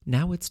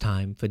Now it's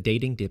time for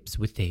Dating Dips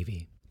with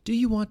Davey. Do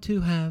you want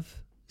to have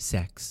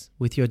sex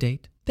with your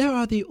date? There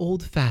are the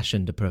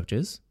old-fashioned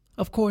approaches.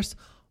 Of course,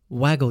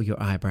 waggle your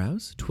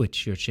eyebrows,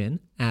 twitch your chin,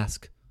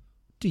 ask,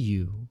 do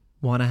you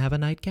want to have a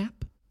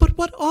nightcap? But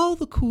what all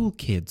the cool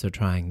kids are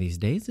trying these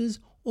days is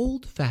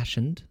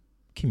old-fashioned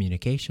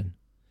communication.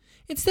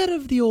 Instead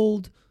of the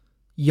old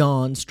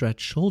yawn, stretch,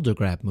 shoulder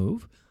grab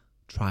move,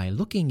 try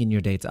looking in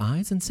your date's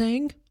eyes and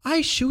saying, I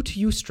shoot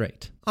you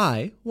straight.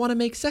 I want to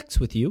make sex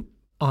with you,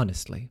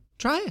 honestly.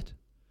 Try it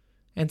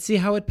and see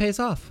how it pays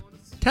off.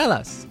 Tell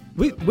us.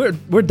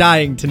 We're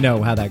dying to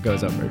know how that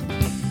goes over.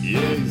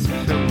 Yes,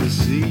 come to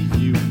see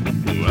you.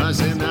 I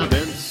said now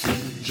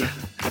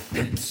Benson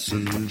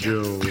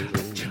Joe,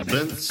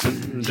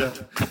 Benson Joe,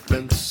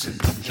 Benson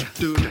Joe,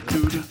 do do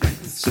do do,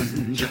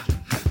 Benson Joe,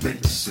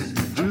 Benson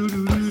do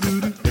do do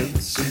do,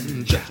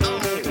 Benson Joe.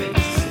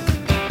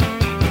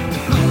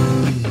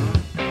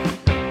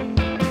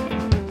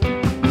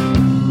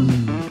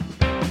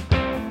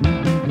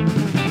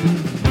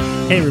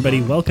 Hey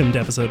everybody, welcome to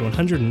episode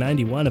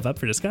 191 of Up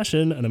for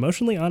Discussion, an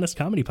emotionally honest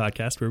comedy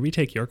podcast where we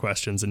take your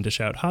questions and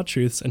dish out hot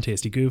truths and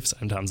tasty goofs.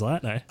 I'm Tom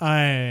Zlatney.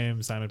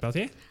 I'm Simon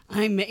Peltier.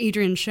 I'm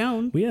Adrian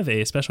Schoen. We have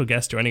a special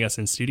guest joining us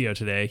in studio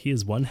today. He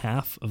is one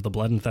half of the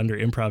Blood and Thunder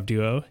improv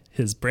duo.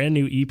 His brand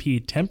new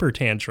EP, Temper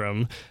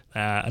Tantrum,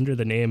 under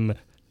the name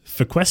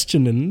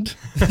Fequestionand,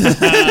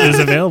 is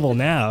available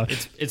now.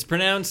 It's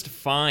pronounced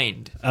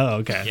find. Oh,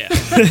 okay.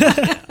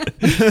 Yeah.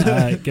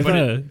 Give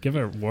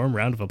a warm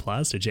round of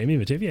applause to Jamie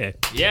Mativier.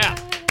 Yeah.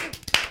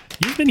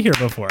 You've been here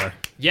before.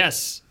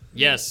 Yes.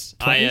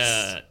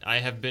 Twice? I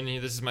have been here.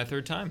 This is my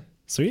third time.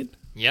 Sweet.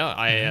 Yeah,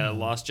 I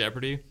lost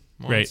Jeopardy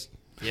once. Great.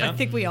 Yeah. I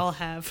think we all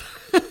have.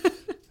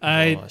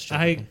 I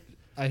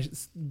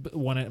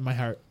won it in my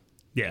heart.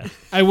 Yeah,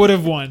 I would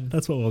have won.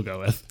 that's what we'll go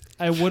with.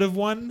 I would have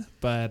won,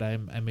 but I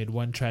made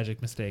one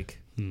tragic mistake.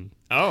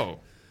 Oh.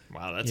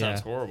 Wow, that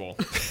sounds Yeah. horrible.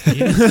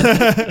 Yeah.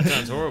 That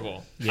sounds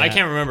horrible. Yeah. I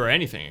can't remember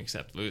anything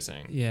except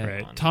losing. Yeah,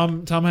 Right.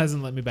 Tom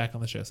hasn't let me back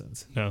on the show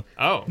since. No.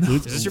 Oh,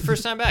 is this your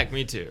first time back?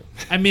 Me too.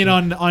 I mean,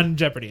 on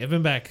Jeopardy. I've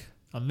been back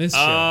on this show.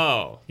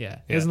 Oh. Yeah,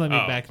 he hasn't let me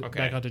Oh, back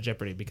okay. onto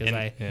Jeopardy because And-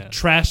 I Yeah.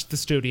 trashed the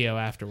studio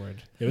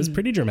afterward. It was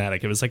pretty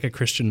dramatic. It was like a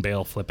Christian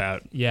Bale flip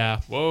out.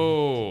 Yeah,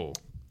 Whoa.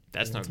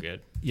 That's not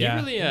good.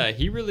 Yeah.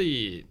 He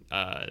really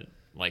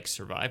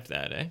survived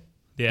that, eh?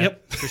 Yeah.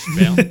 Yep.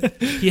 Christian Bale.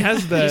 He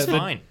has He's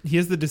fine. he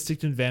has the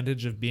distinct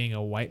advantage of being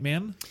a white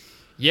man.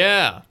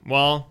 Yeah.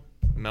 Well,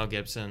 Mel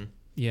Gibson,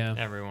 Yeah,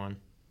 everyone.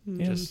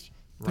 Yeah. Just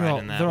they're all,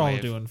 riding that they're all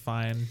wave. doing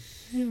fine.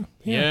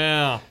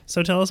 Yeah.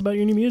 So tell us about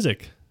your new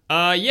music.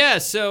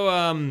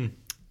 So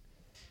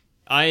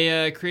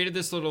I created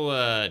this little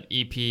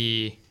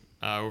EP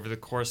over the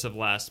course of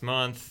last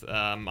month.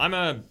 I'm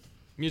a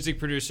music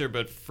producer,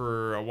 but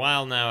for a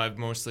while now I've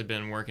mostly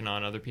been working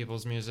on other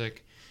people's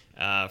music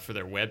for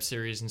their web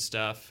series and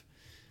stuff.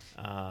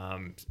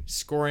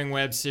 Scoring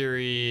web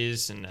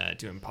series and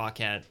doing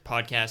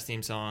podcast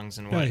theme songs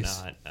and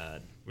Nice.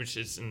 whatnot, which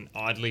is an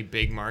oddly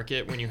big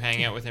market when you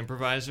hang out with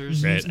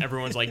improvisers. Right.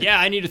 Everyone's like, yeah,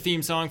 I need a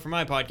theme song for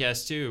my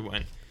podcast too.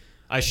 When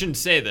I shouldn't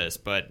say this,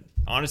 but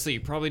honestly,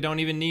 you probably don't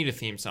even need a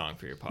theme song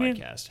for your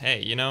podcast.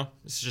 Hey,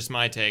 this is just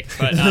my take.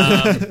 But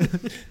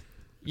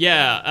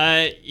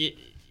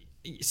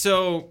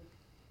so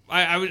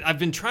I've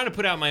been trying to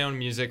put out my own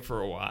music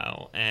for a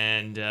while,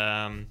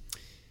 and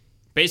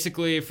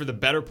basically for the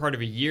better part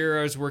of a year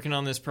I was working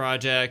on this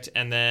project,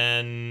 and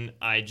then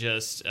I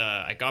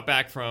got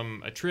back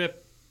from a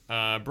trip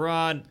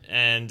abroad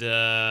and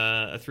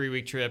a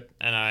 3-week trip,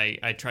 and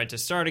I tried to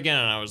start again,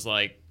 and I was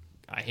like,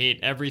 I hate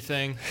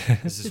everything.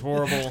 This is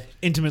horrible.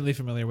 Intimately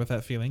familiar with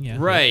that feeling. Yeah,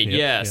 Right, Yep,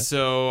 yeah. yep.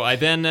 So I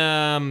then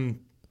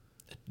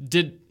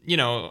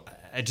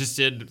I just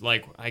did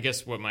I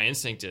guess what my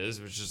instinct is,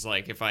 which is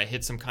if I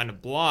hit some kind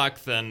of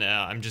block, then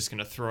I'm just going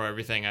to throw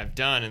everything I've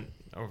done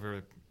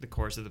over the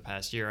course of the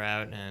past year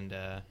out. And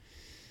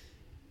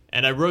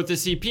I wrote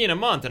this EP in a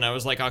month, and I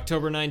was like,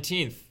 October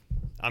 19th,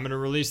 I'm going to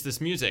release this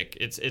music.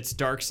 It's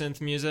dark synth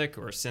music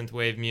or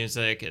synthwave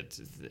music.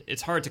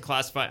 It's hard to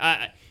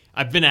classify.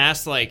 I've been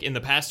asked in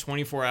the past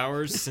 24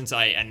 hours since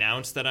I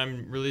announced that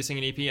I'm releasing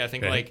an EP, I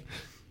think Right.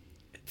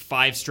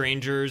 5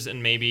 strangers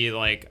and maybe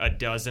a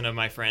dozen of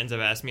my friends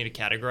have asked me to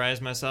categorize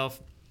myself.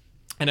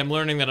 And I'm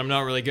learning that I'm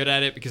not really good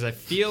at it because I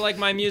feel like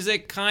my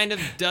music kind of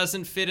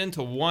doesn't fit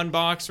into one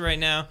box right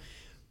now.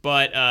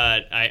 But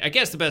I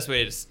guess the best way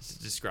to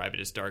describe it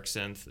is dark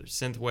synth or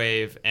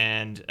synthwave.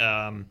 And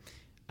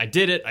I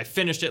did it. I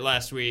finished it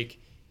last week.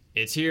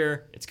 It's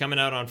here. It's coming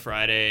out on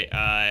Friday.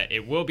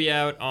 It will be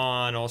out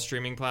on all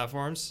streaming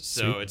platforms.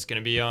 So Sweet. it's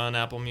going to be on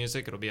Apple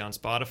Music. It'll be on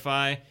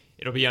Spotify.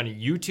 It'll be on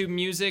YouTube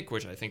Music,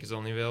 which I think is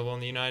only available in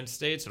the United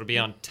States. It'll be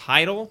on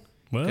Tidal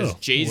because Whoa.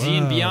 Jay-Z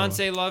and Whoa.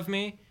 Beyonce love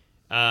me.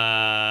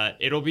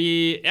 It'll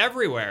be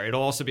everywhere.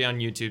 It'll also be on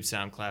YouTube,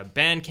 SoundCloud,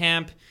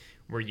 Bandcamp,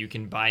 where you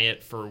can buy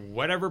it for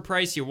whatever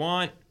price you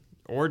want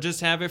or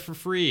just have it for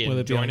free Will and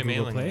it be join on a Google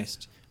mailing Play?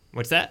 list.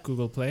 What's that?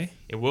 Google Play.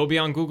 It will be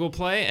on Google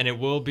Play, and it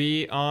will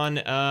be on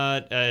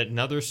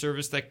another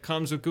service that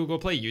comes with Google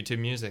Play, YouTube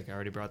Music. I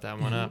already brought that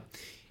one up.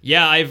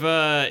 Yeah, I've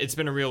it's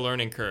been a real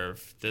learning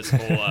curve, this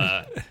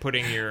whole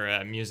putting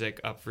your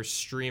music up for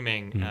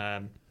streaming.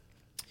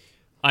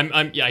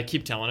 I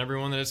keep telling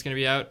everyone that it's going to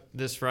be out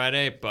this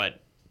Friday,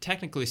 but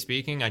technically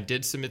speaking, I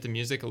did submit the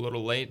music a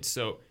little late,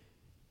 so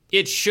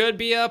it should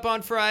be up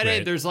on Friday.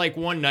 Right. There's like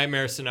one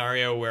nightmare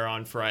scenario where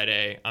on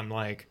Friday I'm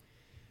like,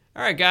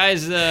 all right,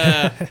 guys,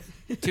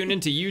 tune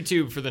into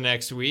YouTube for the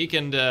next week,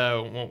 and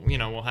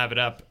we'll have it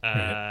up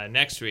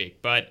next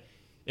week. But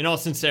in all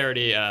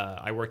sincerity,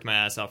 I worked my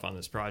ass off on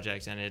this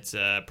project, and it's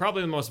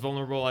probably the most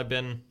vulnerable I've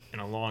been in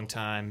a long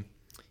time.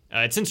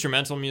 It's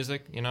instrumental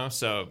music,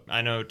 so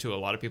I know to a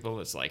lot of people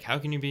it's like, how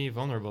can you be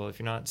vulnerable if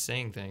you're not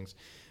saying things?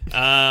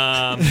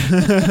 But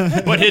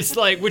it's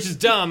like, which is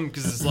dumb,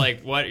 because it's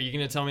like, what, are you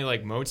going to tell me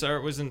like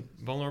Mozart wasn't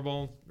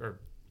vulnerable? Or,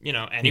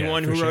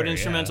 anyone who wrote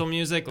instrumental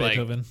music?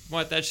 Beethoven. Like,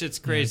 what? That shit's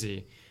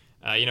crazy.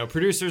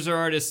 Producers are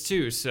artists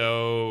too.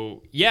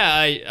 So, yeah,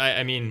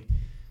 I mean,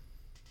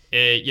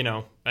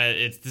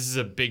 this is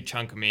a big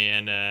chunk of me,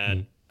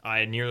 and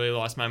I nearly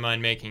lost my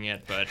mind making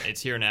it, but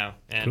it's here now,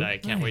 and I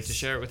can't wait to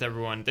share it with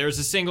everyone. There's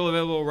a single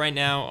available right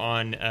now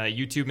on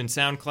YouTube and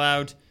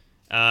SoundCloud.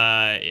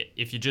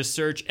 If you just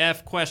search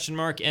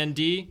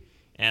F?ND,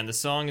 and the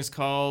song is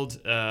called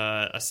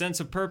A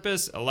Sense of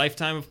Purpose, A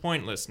Lifetime of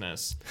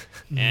Pointlessness.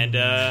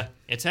 And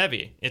it's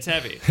heavy. It's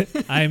heavy.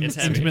 I'm It's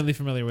heavy. intimately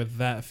familiar with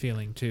that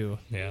feeling, too.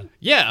 Yeah.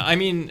 Yeah, I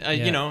mean,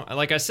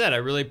 like I said, I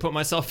really put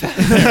myself out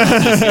there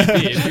on this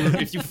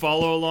EP. If you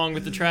follow along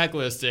with the track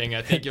listing,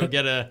 I think you'll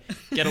get a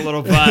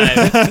little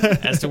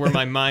vibe as to where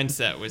my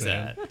mindset was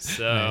at.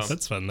 So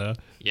That's fun, though.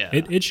 Yeah.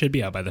 It should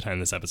be out by the time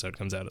this episode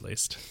comes out, at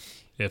least.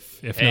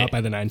 If Hey, not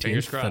by the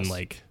fingers 19th, crossed. then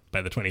like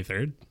by the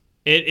 23rd.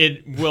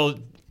 It will,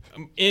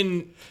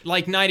 in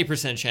like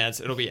 90%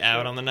 chance, it'll be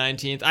out on the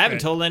 19th. I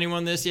haven't told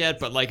anyone this yet,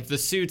 but like if the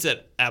suits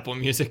at Apple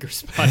Music or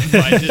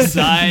Spotify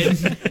decide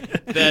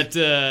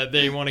that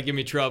they want to give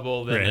me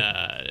trouble, then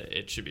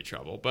it should be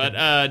trouble. But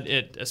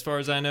as far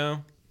as I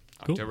know,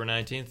 Cool. October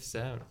 19th is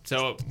out.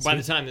 So by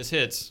the time this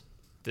hits,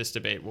 this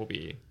debate will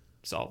be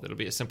solved. It'll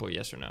be a simple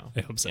yes or no.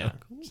 I hope so. Yeah.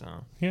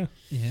 So Yeah.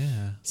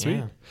 Yeah. Sweet. yeah.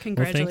 Well,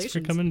 Congratulations. thanks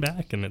for coming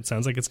back, and it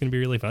sounds like it's going to be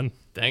really fun.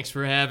 Thanks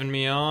for having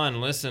me on.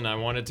 Listen, I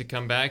wanted to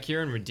come back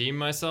here and redeem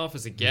myself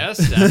as a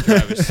guest after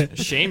I was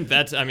ashamed.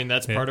 That's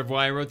part of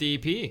why I wrote the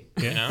EP.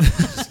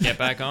 Just get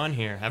back on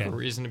here, have a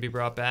reason to be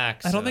brought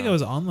back. I don't think I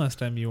was on last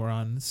time you were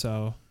on,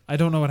 so I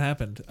don't know what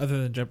happened.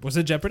 Other than was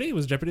it Jeopardy?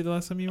 Was Jeopardy the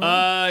last time you were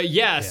on?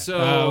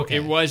 So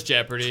it was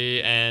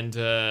Jeopardy, and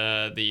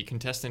the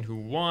contestant who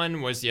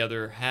won was the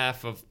other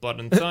half of Blood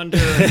and Thunder.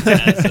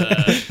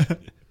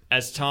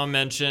 As Tom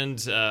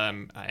mentioned,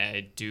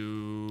 I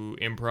do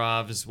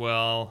improv as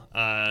well.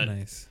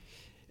 Nice.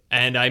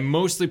 And I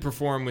mostly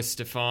perform with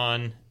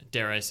Stefan.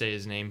 Dare I say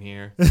his name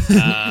here? We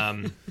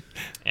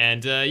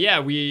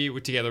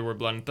together we're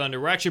Blood and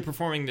Thunder. We're actually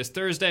performing this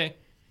Thursday,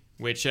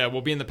 which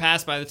will be in the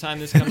past by the time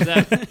this comes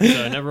out.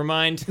 So never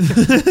mind.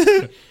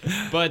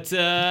 But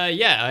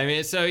I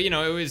mean, so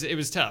it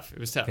was tough. It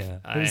was tough. Yeah.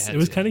 It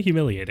was kind of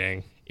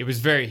humiliating. It was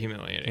very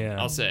humiliating. Yeah.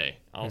 I'll say.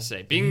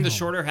 Being the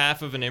shorter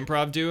half of an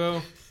improv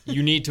duo,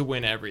 you need to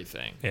win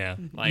everything. Yeah.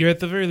 Like, You're at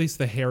the very least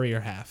the hairier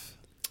half.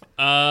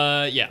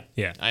 yeah.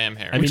 Yeah. I am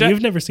hairy. I mean,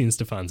 you've never seen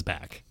Stefan's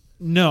back.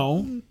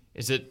 No.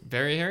 Is it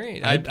very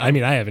hairy? I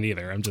mean, I haven't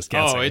either. I'm just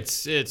guessing. Oh,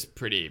 it's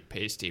pretty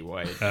pasty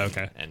white.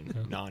 Okay.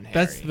 And non-hairy.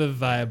 That's the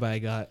vibe I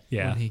got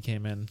when he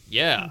came in.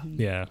 Yeah.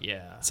 Yeah.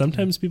 Yeah.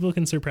 Sometimes people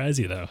can surprise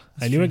you, though.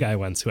 I knew a guy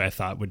once who I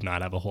thought would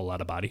not have a whole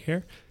lot of body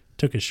hair.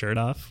 Took his shirt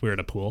off. We were at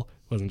a pool.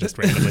 Wasn't just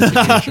randomly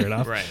taking his shirt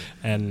off. Right.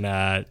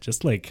 And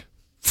just like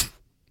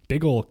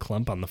big old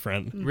clump on the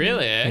front.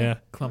 Really? Eh? Yeah.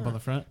 Clump on the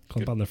front.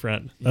 Clump on the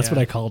front. That's Yeah.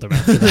 what I called him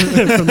after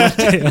that. From that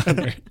day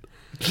onward.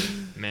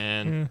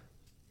 Man.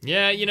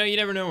 Yeah, you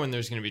never know when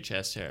there's going to be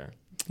chest hair.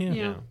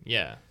 Yeah.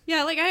 Yeah.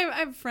 Yeah, like I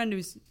have a friend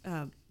who's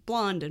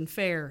blonde and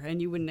fair, and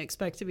you wouldn't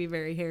expect to be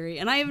very hairy.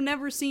 And I have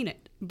never seen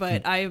it,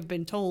 but I have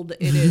been told that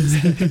it is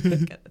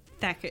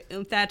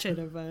thatchet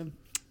of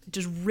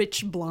just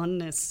rich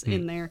blondness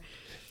in there.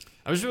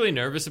 I was really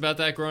nervous about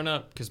that growing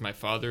up because my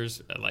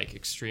father's like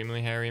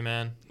extremely hairy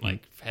man,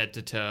 like head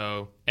to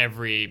toe,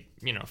 every,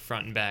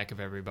 front and back of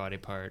every body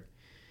part.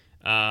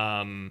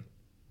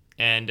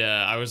 And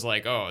I was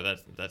like, oh,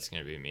 that's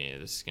going to be me.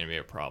 This is going to be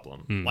a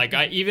problem. Like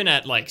even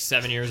at like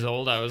 7 years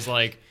old, I was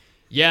like,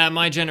 yeah,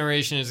 my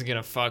generation isn't going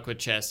to fuck with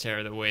chest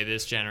hair the way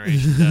this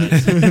generation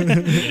does.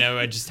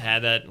 I just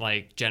had that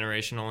like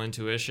generational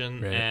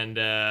intuition.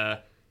 Right.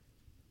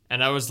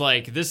 And I was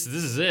like, this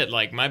is it.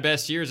 Like, my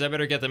best years, I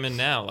better get them in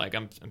now. Like,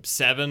 I'm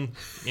 7.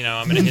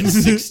 I'm going to hit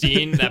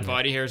 16. That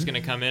body hair is going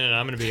to come in, and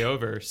I'm going to be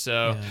over.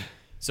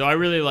 So I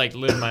really, like,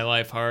 lived my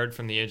life hard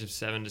from the age of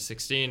 7 to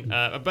 16.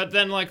 But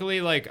then,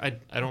 luckily, like, I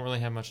don't really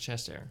have much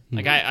chest hair.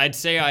 Like, I'd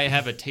say I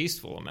have a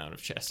tasteful amount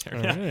of chest hair.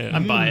 Right.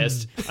 I'm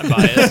biased.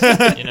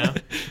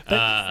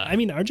 I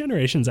mean, our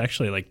generation's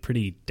actually like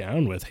pretty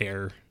down with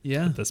hair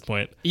at this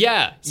point.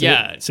 Yeah,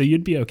 yeah. So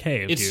you'd be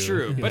okay if It's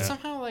true. Yeah. But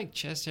somehow, like,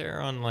 chest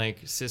hair on, like,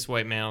 cis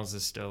white males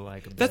is still,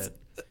 like, a That's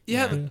bit...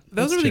 Yeah, that was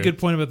that's a really true. good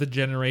point about the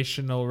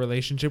generational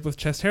relationship with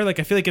chest hair. Like,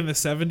 I feel like in the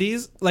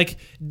 70s, like,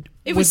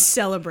 It was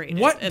celebrated.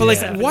 what? in But the like,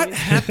 70s. what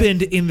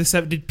happened in the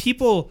 70s? Did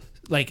people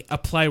like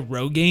apply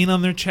Rogaine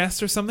on their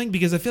chest or something?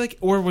 Because I feel like,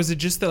 or was it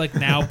just that like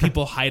now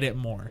people hide it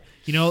more?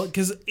 You know,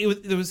 because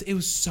it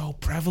was so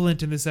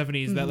prevalent in the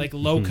 70s that like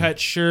low cut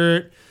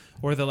shirt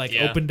or the like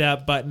Yeah. opened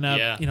up button up,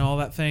 Yeah. you know, all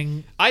that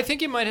thing. I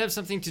think it might have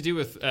something to do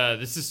with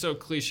this is so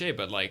cliche,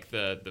 but like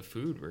the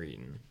food we're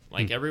eating.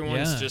 Like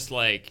everyone's Yeah. just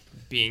like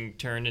being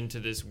turned into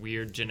this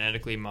weird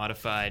genetically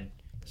modified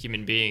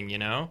human being, you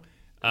know?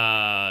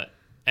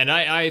 And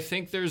I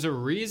think there's a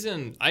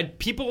reason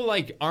people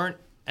like aren't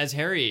as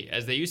hairy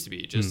as they used to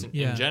be, just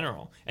Yeah. in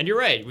general. And you're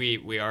right,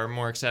 we are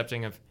more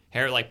accepting of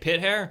hair, like pit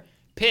hair.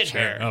 Pit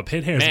hair. Oh,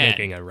 pit hair's Man.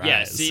 making a rise.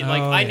 Yeah, see,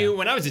 like Oh, I yeah. knew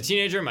when I was a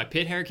teenager, my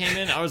pit hair came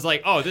in. I was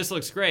like, "Oh, this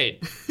looks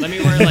great. Let me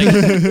wear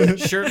like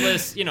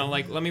shirtless, you know,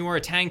 like let me wear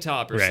a tank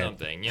top or Right.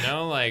 something, you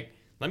know, like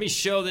let me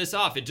show this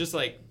off. It just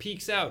like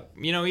peeks out,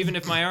 you know, even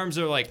if my arms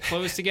are like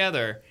close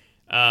together.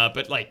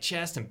 But like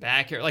chest and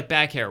back hair, like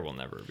back hair will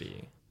never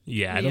be.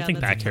 Yeah, I don't Yeah, think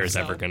that's back hair is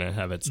tough ever sell. going to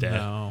have its day.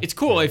 No. It's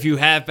cool if you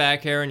have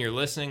back hair and you're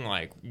listening.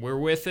 Like we're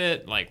with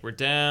it. Like we're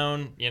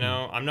down. You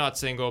know, I'm not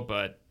single,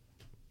 but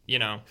you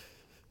know,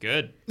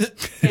 good.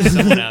 There's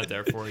someone out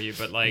there for you.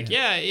 But like,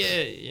 yeah,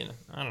 you know,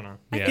 I don't know.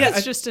 I Yeah. think Yeah,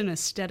 it's just an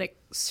aesthetic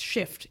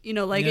shift. You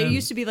know, like Yeah. it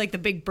used to be like the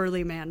big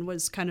burly man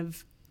was kind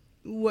of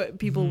what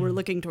people were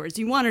looking towards.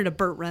 You wanted a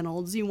Burt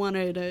Reynolds, you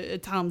wanted a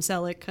Tom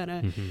Selleck kind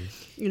of,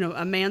 you know,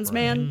 a man's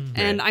man.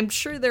 And I'm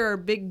sure there are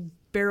big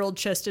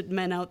barrel-chested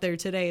men out there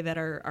today that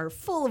are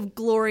full of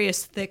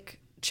glorious thick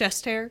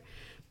chest hair.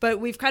 But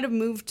we've kind of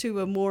moved to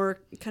a more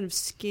kind of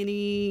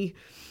skinny,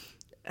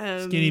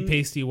 Skinny,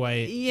 pasty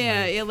white.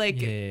 yeah, Like, yeah,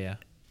 like yeah.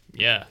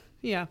 Yeah.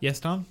 yeah. Yes,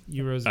 Tom?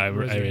 You rose, I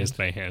rose your raised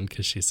hand. my hand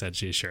because she said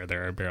she's sure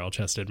there are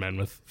barrel-chested men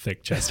with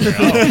thick chest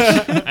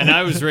hair. And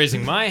I was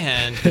raising my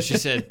hand because she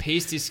said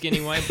pasty,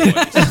 skinny white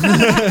boys.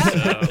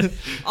 So,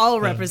 All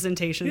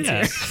representations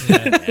yeah.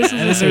 here.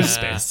 This is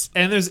space.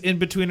 And there's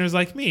in-betweeners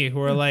like me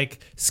who are like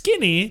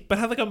skinny, but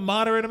have like a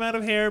moderate amount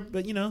of hair,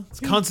 but you know, it's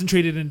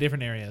concentrated in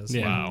different areas.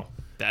 Yeah. wow.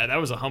 That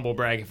was a humble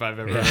brag if I've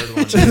ever heard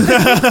one.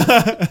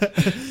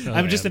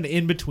 I'm just an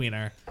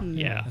in-betweener.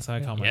 Yeah. That's how I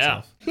call Yeah.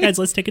 myself. Guys,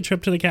 let's take a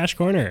trip to the cash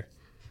corner.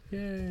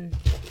 Yay.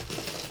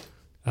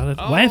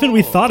 Why haven't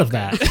we thought of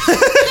that?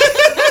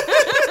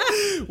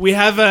 We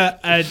have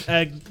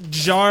a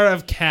jar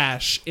of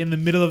cash in the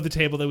middle of the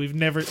table that we've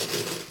never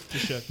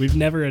shook. We've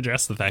never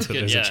addressed the fact that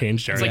there's a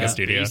change jar It's in like the a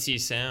studio. bassy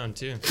sound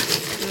too.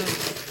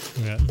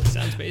 Yeah.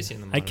 Sounds bassy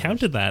in the I monitor.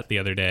 counted that the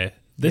other day.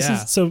 This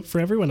Yeah. is so for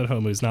everyone at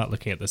home who's not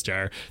looking at this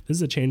jar. This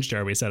is a change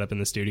jar we set up in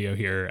the studio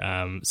here,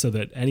 so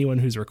that anyone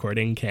who's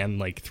recording can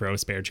like throw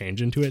spare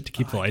change into it to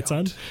keep the lights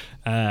on.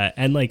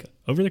 And like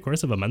over the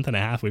course of a month and a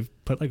half, we've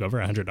put like over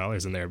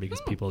 $100 in there because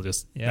people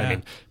just. Yeah. I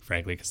mean,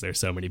 frankly, because there's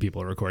so many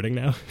people recording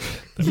now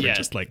that we're Yeah.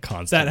 just like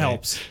constantly. That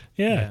helps.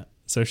 Yeah. Yeah.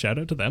 So shout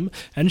out to them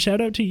and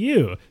shout out to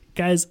you.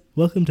 Guys,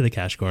 welcome to the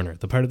Cash Corner,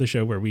 the part of the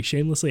show where we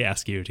shamelessly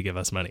ask you to give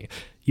us money.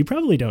 You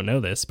probably don't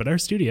know this, but our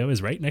studio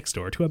is right next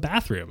door to a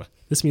bathroom.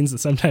 This means that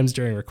sometimes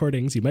during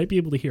recordings, you might be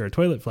able to hear a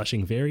toilet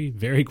flushing very,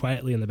 very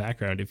quietly in the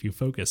background if you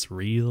focus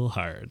real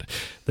hard.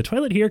 The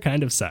toilet here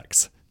kind of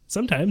sucks.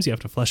 Sometimes you have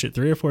to flush it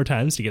 3 or 4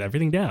 times to get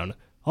everything down.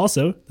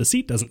 Also, the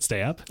seat doesn't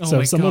stay up, Oh so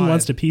my if someone God.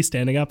 wants to pee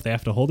standing up, they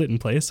have to hold it in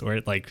place or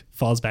it like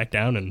falls back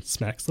down and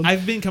smacks them.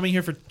 I've been coming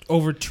here for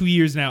over 2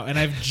 years now, and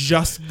I've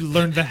just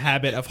learned the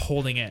habit of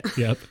holding it.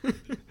 Yep.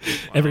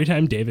 Every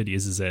time David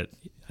uses it,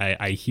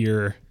 I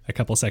hear a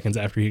couple seconds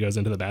after he goes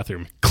into the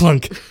bathroom,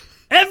 clunk.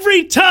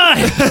 Every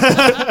time!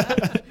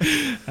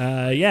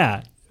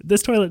 Yeah,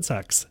 this toilet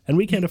sucks, and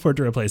we can't afford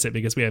to replace it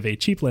because we have a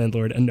cheap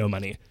landlord and no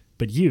money.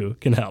 But you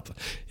can help.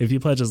 If you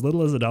pledge as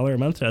little as $1 a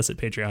month to us at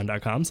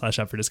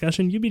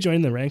patreon.com/up-for-discussion, you'll be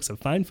joining the ranks of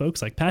fine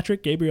folks like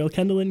Patrick, Gabriel,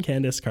 Kendallin,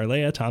 Candace,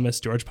 Carlea, Thomas,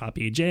 George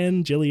Poppy,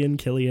 Jan, Jillian,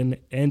 Killian,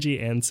 Angie,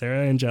 and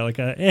Sarah,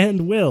 Angelica,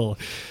 and Will.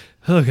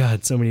 Oh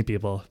God, so many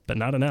people, but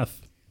not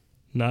enough.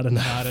 Not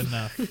enough. Not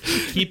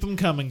enough. Keep them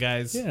coming,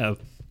 guys. Yeah.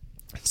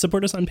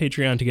 Support us on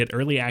Patreon to get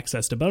early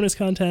access to bonus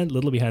content,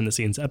 little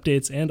behind-the-scenes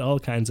updates, and all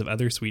kinds of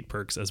other sweet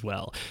perks as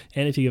well.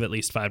 And if you give at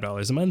least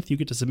 $5 a month, you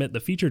get to submit the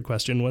featured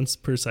question once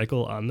per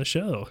cycle on the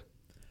show.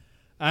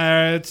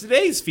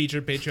 Today's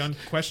featured Patreon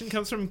question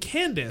comes from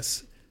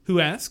Candace, who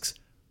asks,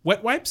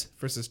 wet wipes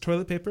versus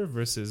toilet paper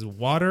versus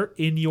water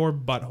in your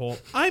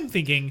butthole. I'm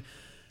thinking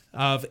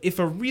of if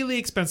a really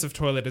expensive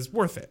toilet is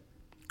worth it.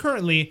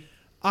 Currently,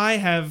 I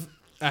have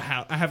a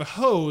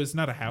hose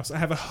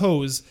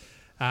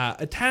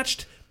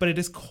attached, but it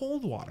is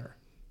cold water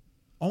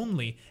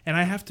only, and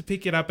I have to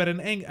pick it up at an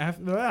angle.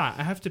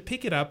 I have to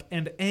pick it up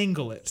and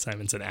angle it.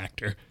 Simon's an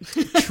actor.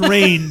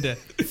 Trained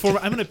for.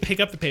 I'm going to pick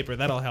up the paper.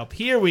 That'll help.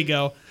 Here we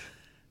go.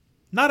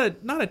 Not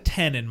a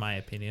 10 in my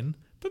opinion,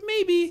 but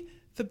maybe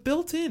the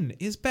built-in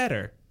is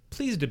better.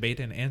 Please debate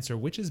and answer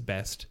which is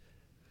best.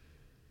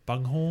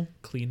 Bunghole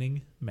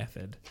cleaning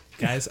method.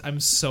 Guys, I'm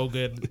so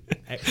good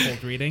at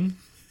cold reading.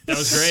 That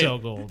was great. So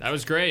gold. That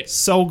was great.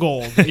 So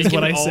gold These is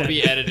what can I all said.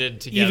 be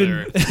edited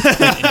together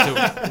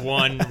into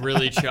one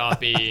really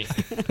choppy,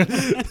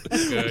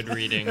 good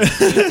reading.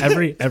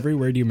 Every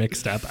word you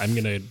mixed up, I'm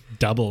gonna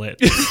double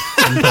it.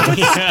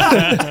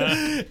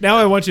 Now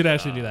I want you to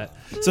actually do that.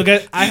 So,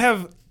 guys, I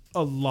have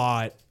a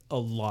lot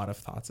of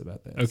thoughts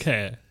about this.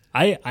 Okay.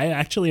 I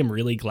actually am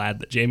really glad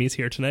that Jamie's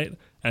here tonight.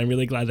 I'm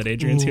really glad that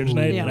Adrian's here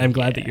tonight. Yeah. And I'm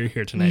glad that you're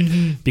here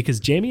tonight because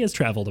Jamie has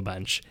traveled a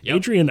bunch. Yep.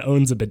 Adrian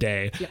owns a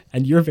bidet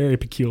and you're very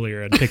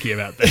peculiar and picky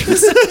about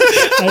things.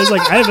 I was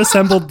like, I have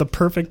assembled the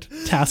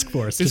perfect task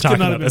force This to talk could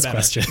not about have this been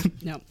question.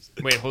 No,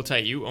 Wait, hold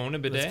tight. You own a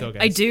bidet? Let's go,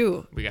 guys. I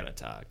do. We gotta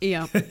talk.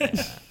 Yeah.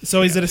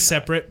 So, is it a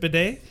separate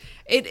bidet?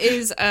 It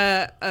is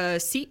a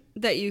seat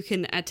that you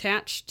can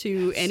attach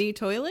to any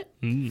toilet.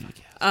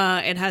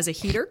 It has a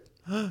heater.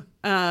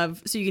 So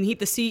you can heat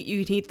the seat,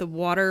 you can heat the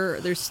water.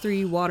 There's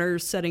 3 water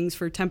settings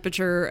for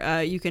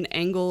temperature. You can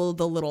angle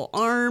the little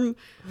arm.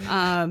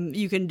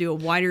 You can do a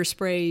wider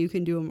spray. You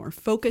can do a more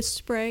focused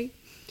spray.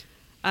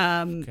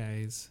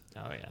 Guys,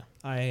 Oh yeah.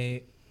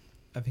 I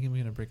think I'm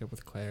going to break up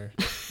with Claire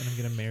and I'm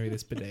going to marry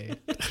this bidet.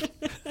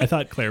 I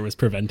thought Claire was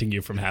preventing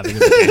you from having a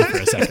bidet for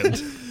a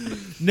second.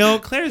 No,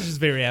 Claire is just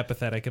very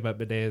apathetic about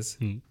bidets.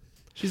 Hmm.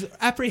 She's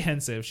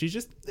apprehensive. She's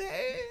just,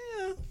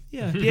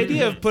 yeah. The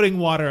idea of putting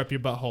water up your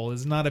butthole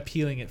is not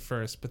appealing at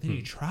first, but then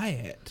you try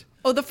it.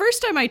 Oh, the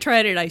first time I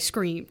tried it, I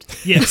screamed.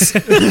 Yes.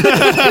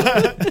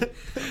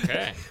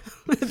 Okay.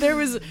 There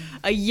was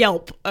a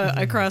yelp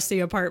across the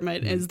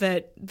apartment as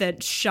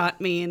that shot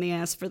me in the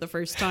ass for the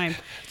first time.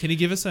 Can you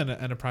give us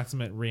an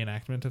approximate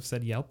reenactment of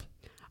said yelp?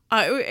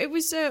 It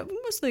was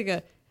almost like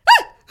a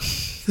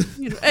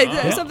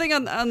something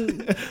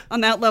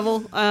on that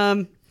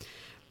level.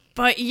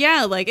 But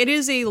yeah, like it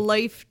is a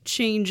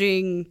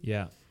life-changing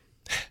Yeah.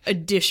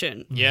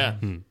 addition. Yeah.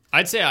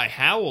 I'd say I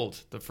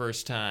howled the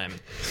first time.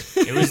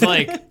 It was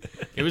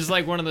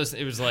like one of those.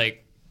 It was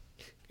like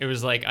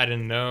I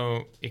didn't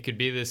know it could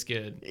be this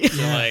good.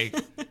 So like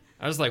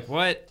I was like,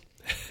 what?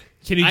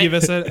 Can you give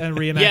us a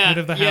reenactment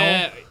of the howl?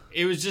 Yeah,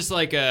 it was just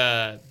like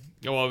it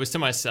was to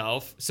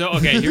myself. So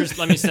okay,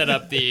 let me set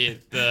up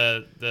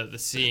the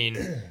scene.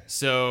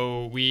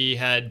 So we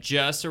had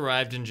just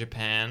arrived in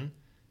Japan.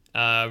 We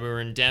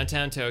were in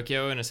downtown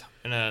Tokyo in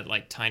a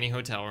like tiny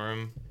hotel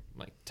room,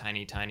 like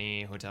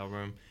tiny hotel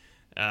room.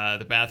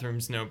 The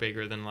bathroom's no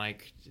bigger than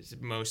like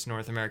most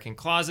North American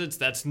closets.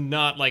 That's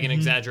not like an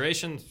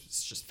exaggeration.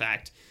 It's just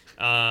fact.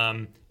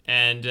 And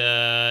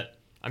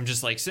I'm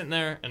just like sitting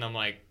there and I'm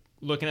like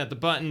looking at the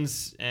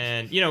buttons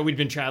and, we'd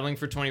been traveling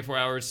for 24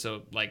 hours.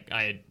 So like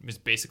was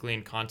basically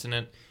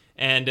incontinent.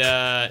 And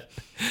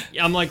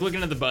I'm like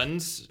looking at the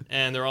buttons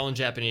and they're all in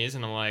Japanese.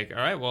 And I'm like,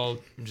 all right, well,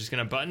 I'm just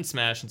going to button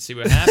smash and see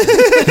what happens.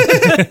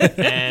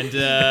 And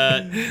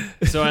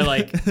so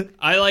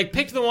I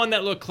picked the one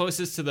that looked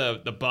closest to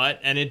the butt.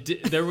 And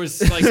there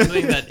was like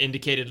something that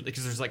indicated,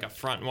 because there's like a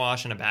front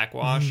wash and a back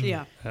wash.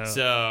 Yeah.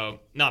 So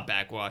not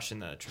backwash in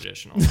the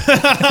traditional.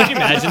 Can you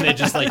imagine they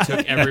just like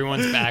took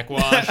everyone's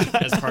backwash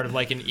as part of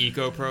like an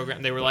eco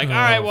program? They were like, all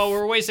right, well,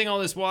 we're wasting all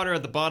this water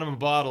at the bottom of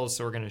bottles,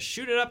 so we're going to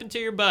shoot it up into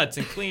your butts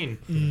and clean.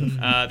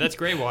 That's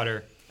gray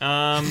water.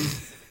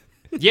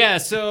 Yeah,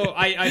 so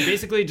I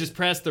basically just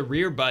pressed the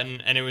rear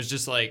button and it was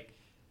just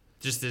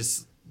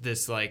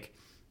this like,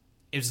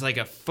 it was like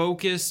a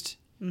focused,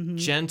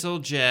 gentle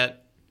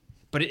jet,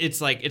 but it's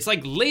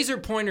like laser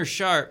pointer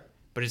sharp,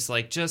 but it's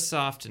like just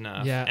soft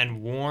enough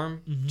and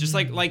warm. Just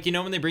like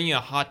when they bring you a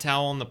hot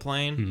towel on the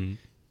plane.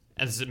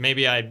 And so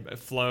maybe I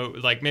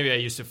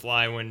used to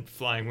fly when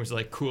flying was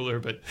like cooler,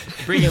 but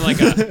bringing like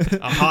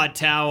a hot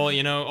towel,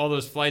 all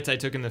those flights I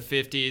took in the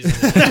 50s,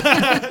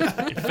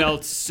 it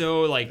felt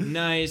so like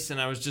nice. And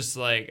I was just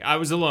like, I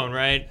was alone,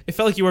 right? It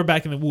felt like you were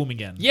back in the womb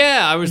again.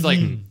 Yeah, I was like,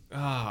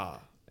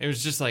 it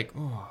was just like,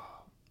 oh,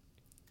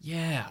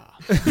 yeah.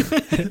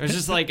 It was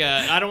just like,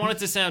 I don't want it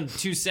to sound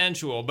too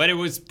sensual, but it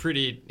was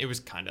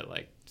kind of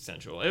like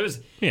sensual. It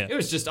was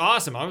just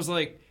awesome. I was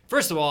like,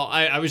 first of all,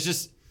 I was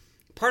just,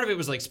 part of it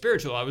was like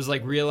spiritual. I was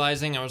like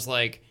realizing, I was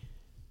like,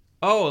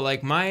 oh,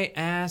 like my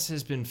ass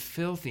has been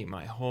filthy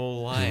my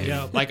whole life.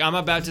 Yep. Like I'm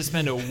about to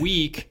spend a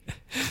week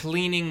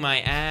cleaning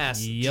my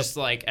ass just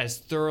like as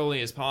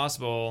thoroughly as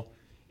possible.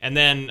 And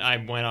then I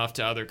went off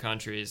to other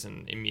countries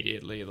and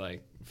immediately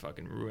like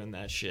fucking ruined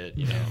that shit,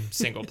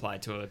 single ply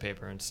toilet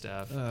paper and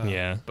stuff.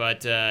 Yeah.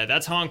 But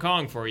that's Hong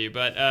Kong for you.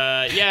 But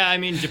yeah, I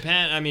mean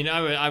Japan. I mean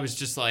I was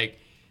just like,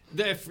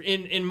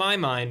 in my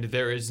mind,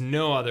 there is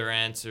no other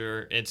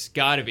answer. It's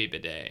got to be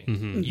bidet.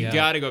 You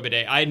got to go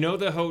bidet. I know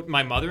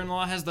my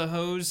mother-in-law has the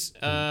hose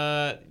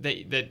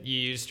that you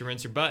use to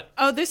rinse your butt.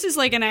 Oh, this is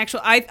like an actual.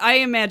 I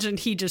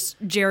imagined he just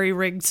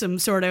jerry-rigged some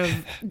sort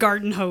of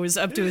garden hose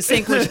up to his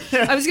sink. Which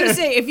I was gonna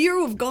say, if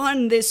you have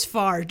gone this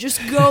far,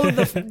 just go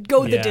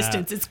the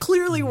distance. It's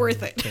clearly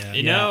worth it.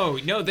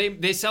 No,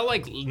 they sell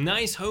like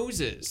nice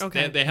hoses.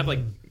 Okay. They have like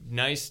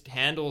nice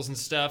handles and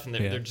stuff, and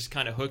they're just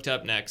kind of hooked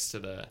up next to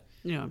the.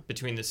 Yeah.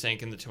 Between the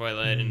sink and the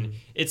toilet, and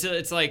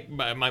it's like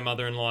my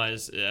mother-in-law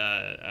is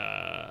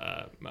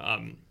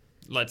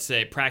let's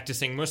say,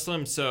 practicing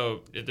Muslim.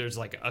 So there's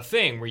like a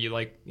thing where you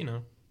like,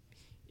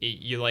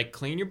 you like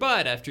clean your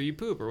butt after you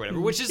poop or whatever,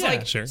 which is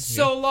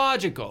so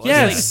logical. It's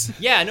Yes. like,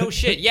 yeah, no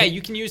shit. Yeah,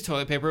 you can use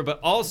toilet paper,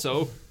 but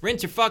also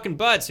rinse your fucking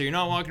butt so you're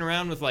not walking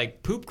around with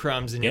like poop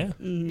crumbs in your,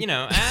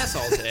 ass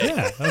all day.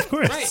 Yeah, of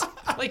course. Right.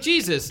 Like,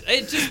 Jesus,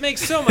 it just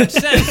makes so much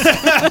sense.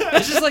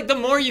 It's just like the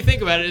more you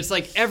think about it, it's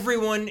like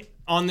everyone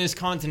on this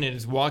continent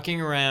is walking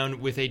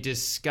around with a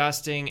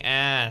disgusting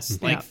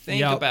ass. Like,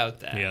 think about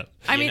that. Yeah.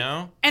 I mean,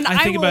 know? and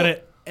I think about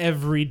it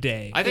every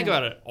day. I think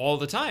about it all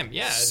the time.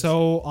 Yeah.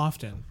 So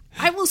often.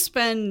 I will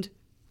spend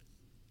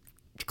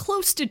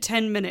close to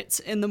 10 minutes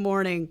in the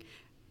morning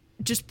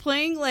just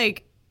playing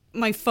like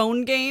my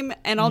phone game,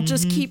 and I'll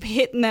just keep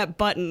hitting that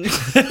button.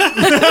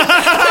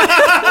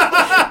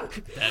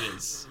 That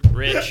is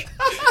rich.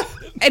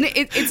 And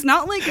it's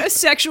not like a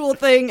sexual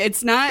thing.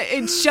 It's not.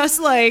 It's just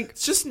like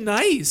It's just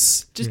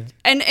nice.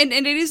 and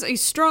it is a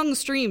strong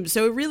stream,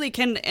 so it really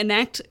can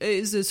enact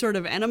as a sort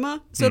of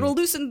enema. So it'll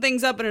loosen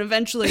things up, and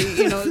eventually,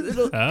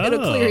 it'll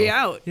clear you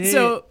out.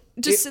 So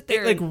just sit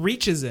there. It like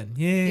reaches in.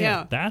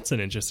 yeah. That's an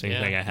interesting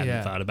Yeah. thing I hadn't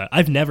Yeah. thought about.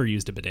 I've never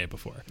used a bidet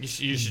before.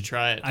 You should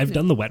try it. I've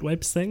done the wet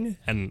wipes thing,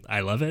 and I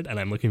love it, and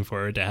I'm looking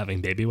forward to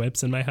having baby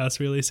wipes in my house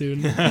really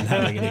soon and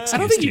having an excuse I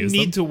don't think to you use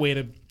need them. to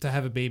wait to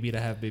have a baby to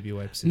have baby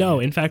wipes.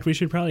 No, in fact, we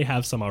should probably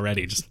have some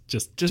already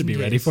just to in be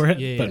ready case. for it,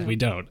 Yeah, but yeah. we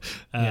don't.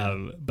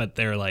 But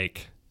they're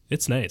like,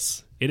 it's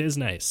nice. It is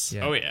nice.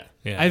 Yeah. Oh, yeah.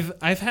 Yeah.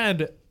 I've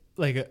had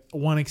like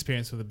one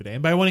experience with a bidet,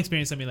 and by one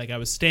experience I mean like I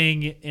was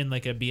staying in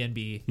like a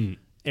B&B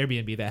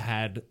Airbnb that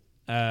had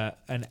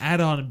an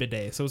add-on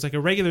bidet. So it was like a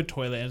regular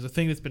toilet, and it was a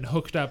thing that's been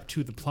hooked up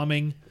to the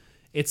plumbing.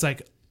 It's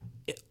like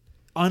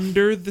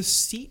under the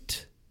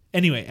seat.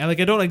 Anyway, I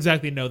don't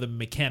exactly know the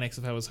mechanics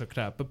of how it was hooked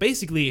up, but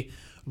basically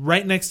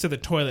right next to the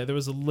toilet there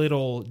was a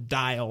little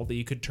dial that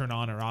you could turn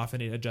on or off,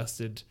 and it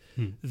adjusted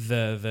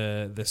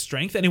the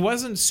strength, and it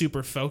wasn't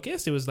super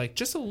focused. It was like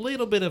just a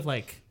little bit of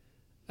like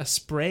a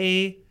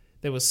spray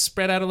that was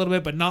spread out a little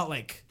bit, but not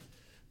like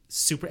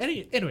super.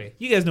 Anyway,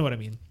 you guys know what I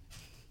mean.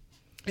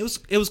 It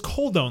was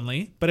cold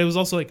only, but it was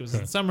also like it was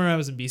in summer. I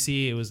was in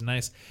BC. It was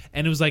nice,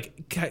 and it was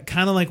like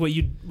kind of like what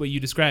you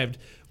described,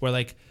 where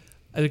like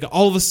I think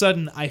all of a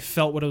sudden I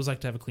felt what it was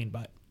like to have a clean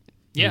butt.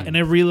 Yeah. And I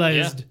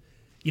realized,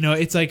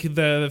 it's like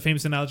the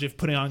famous analogy of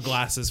putting on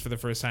glasses for the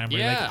first time. Where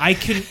you're Yeah.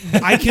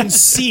 like I can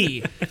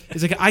see.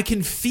 It's like I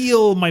can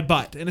feel my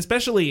butt, and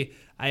especially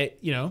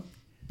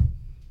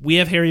we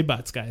have hairy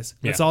butts, guys.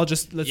 Let's Yeah. all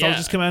just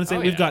come out and say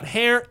we've got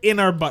hair in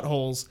our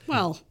buttholes.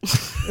 Well,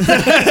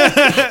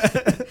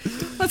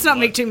 let's not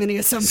make too many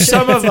assumptions.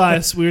 Some of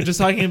us, we were just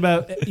talking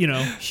about,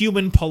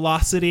 human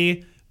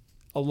pilosity.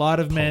 A lot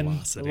of men,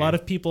 Pilosity. a lot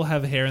of people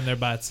have hair in their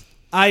butts.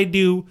 I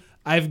do.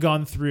 I've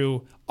gone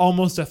through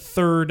almost a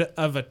third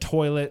of a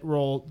toilet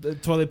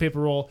paper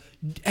roll,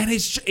 and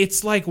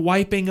it's like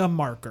wiping a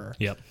marker.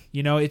 Yep.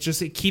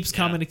 It keeps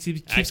coming. It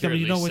keeps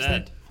coming. You know what's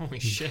that? Holy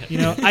shit.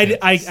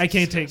 I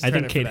can't take. I think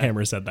credit Kate for that.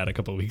 Hammer said that a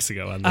couple weeks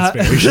ago on this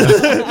very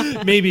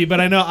show. Maybe,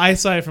 but I know I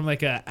saw it from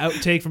like a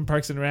outtake from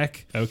Parks and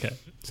Rec. Okay.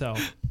 So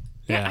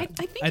Yeah, Yeah. I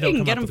think I you don't can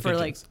come get up them with for good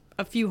like jokes.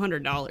 a few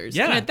 $100s.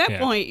 Yeah. And at that Yeah.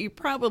 point, you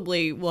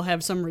probably will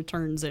have some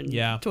returns in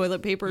Yeah.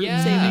 toilet paper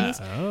Yeah.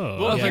 savings. Oh.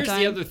 Well, Yeah. here's the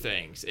Time. other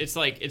things. It's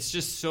like it's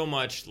just so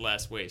much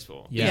less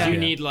wasteful. Yeah. 'Cause you Yeah.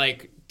 need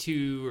like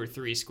 2 or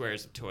 3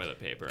 squares of toilet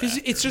paper. because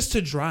after. it's just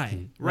to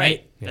dry,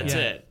 right. That's Yeah.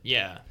 it.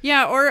 Yeah.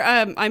 Yeah,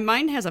 or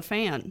mine has a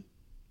fan.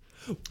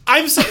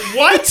 I'm so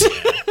what?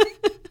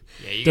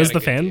 Yeah. You Does got a the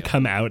good fan deal.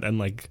 come out and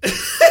like and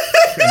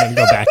then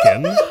go back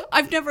in?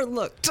 I've never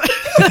looked.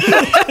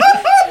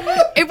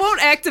 It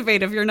won't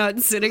activate if you're not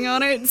sitting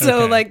on it.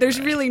 So, Okay. there's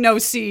really no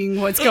seeing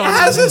what's It going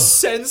has on. a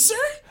sensor.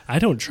 I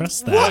don't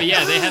trust that. Oh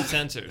yeah, they have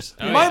sensors.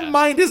 Oh, My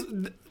mind is.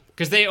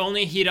 because they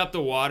only heat up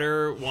the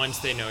water once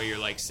they know you're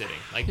like sitting.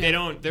 Like they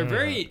don't. They're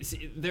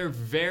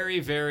very,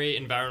 very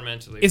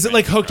environmentally. Is it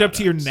like friendly hooked up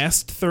to your products.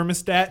 Nest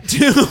thermostat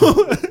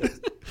too?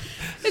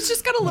 It's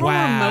just got a little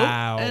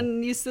Wow. remote,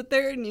 and you sit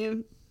there and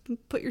you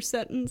put your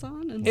settings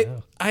on.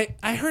 And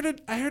I heard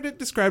it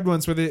described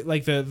once where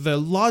the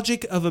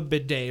logic of a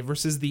bidet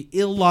versus the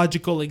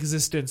illogical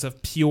existence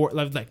of pure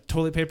like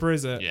toilet paper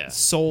as a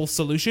sole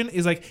solution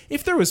is like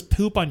if there was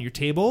poop on your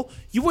table,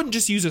 you wouldn't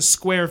just use a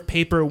square of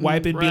paper,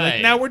 wipe it, and be like,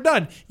 Right. now we're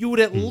done. You would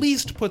at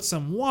least put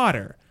some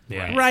water,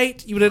 Yeah.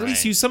 right? You would at least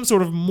Right. use some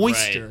sort of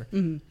moisture.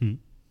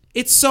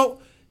 It's so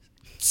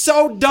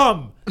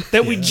dumb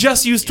that we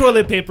just use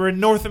toilet paper in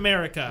North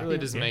America. It really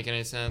doesn't make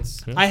any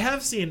sense. I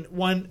have seen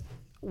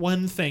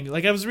one thing.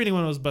 Like I was reading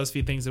one of those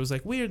BuzzFeed things that was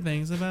like weird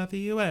things about the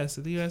U.S.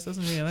 that the U.S.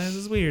 doesn't realize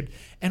is weird.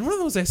 And one of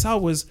those I saw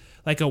was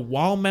like a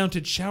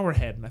wall-mounted shower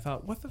head, and I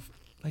thought, what the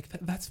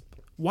that's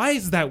why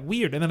is that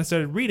weird? And then I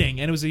started reading,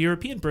 and it was a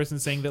European person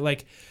saying that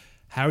like,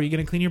 how are you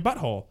going to clean your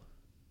butthole?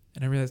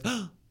 And I realized,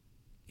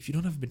 if you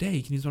don't have a bidet,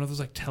 you can use one of those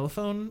like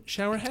telephone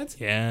shower heads.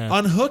 Yeah.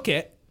 Unhook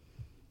it.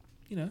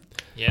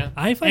 Yeah.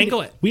 I find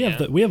Angle it. We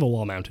have we have a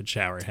wall mounted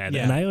shower head,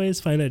 Yeah. and I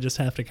always find I just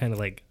have to kind of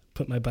like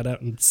put my butt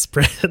out and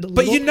spread a But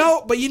little. it Yeah,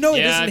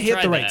 doesn't hit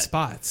I've the tried right that.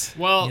 spots.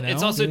 Well, you know?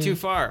 it's also too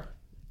far.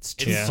 it's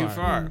too It's far. too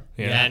far,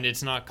 Yeah. and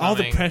it's not coming. All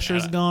the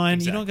pressure's gone.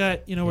 You don't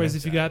Exactly. got, whereas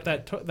if you got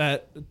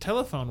that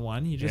telephone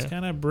one, you just Yeah.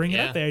 kind of bring it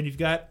Yeah. up there, and you've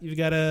got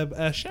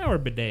a shower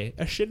bidet,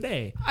 a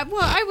bidet.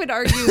 I would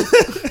argue.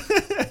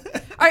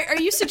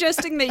 Are you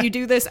suggesting that you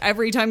do this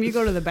every time you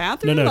go to the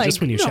bathroom? No, Like, just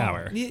when you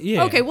shower.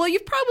 Yeah. Okay, well,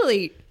 you've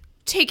probably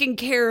taken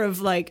care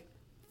of like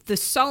the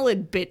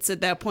solid bits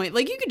at that point.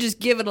 Like you could just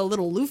give it a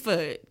little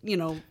loofah,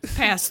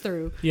 pass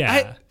through.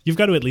 Yeah, you've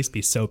got to at least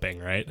be soaping,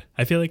 right?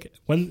 I feel like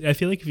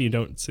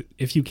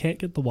if you can't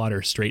get the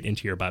water straight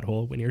into your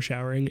butthole when you're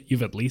showering,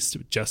 you've at least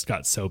just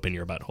got soap in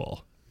your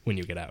butthole when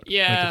you get out.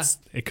 Yeah. Like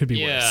it could be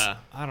worse. Yeah,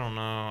 I don't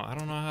know. I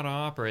don't know how to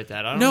operate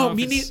that. I don't No, know if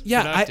me it's neither.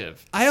 Yeah,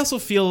 productive. I also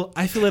feel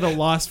at a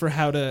loss for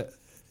how to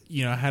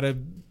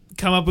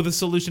come up with a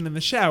solution in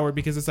the shower,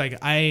 because it's like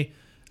I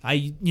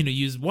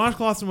use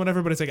washcloths and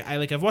whatever, but it's like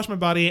I've washed my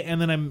body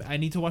and then I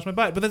need to wash my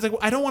butt, but then it's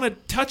like I don't want to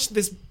touch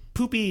this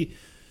poopy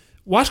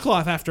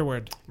washcloth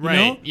afterward. You Right,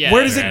 know? yeah,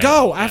 Where does right. it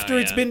go Yeah, after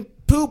it's yeah. been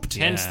pooped?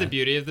 Hence Yeah. the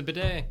beauty of the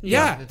bidet.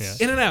 Yeah,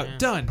 It's- in and out,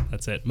 done.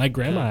 That's it. My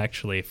grandma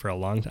actually, for a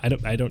long time,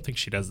 I don't think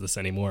she does this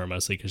anymore,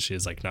 mostly because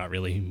she's like not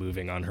really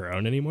moving on her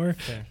own anymore.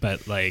 Fair.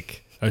 But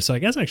like, so I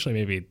guess actually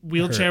maybe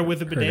Wheelchair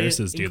with a her bidet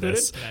nurses do included?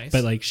 this. Nice.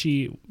 But like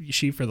she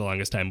for the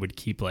longest time would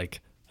keep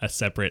like a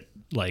separate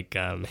like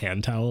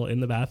hand towel in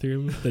the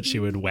bathroom that she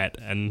would wet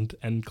and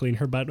clean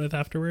her butt with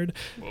afterward.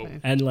 Whoa.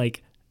 And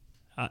like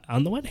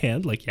on the one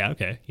hand, like yeah,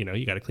 okay,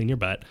 you got to clean your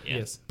butt. Yeah.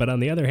 Yes. But on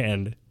the other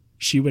hand,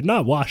 she would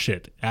not wash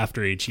it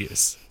after each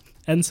use.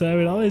 And so I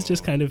would always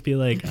just kind of be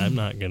like, I'm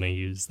not going to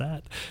use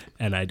that.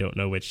 And I don't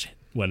know which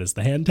one is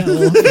the hand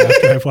towel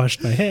after I've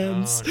washed my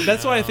hands.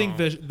 That's why I think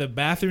the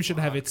bathroom should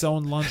have its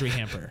own laundry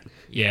hamper.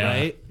 Yeah.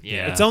 Right?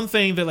 Yeah. Its own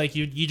thing that like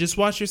you just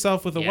wash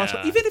yourself with a Yeah.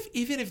 washcloth.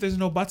 Even if there's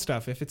no butt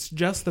stuff, if it's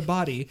just the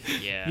body,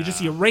 Yeah.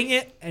 you wring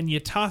it and you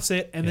toss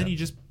it and then Yeah. you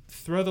just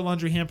throw the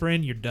laundry hamper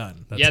in, you're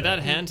done. That's Yeah, it. that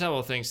hand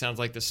towel thing sounds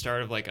like the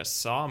start of like a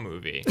Saw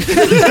movie.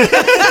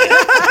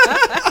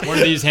 One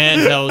of these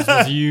hand towels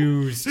was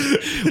used,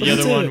 the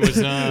other one was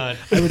not.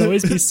 I would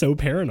always be so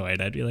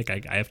paranoid. I'd be like,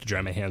 I have to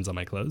dry my hands on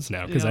my clothes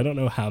now because I don't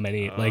know how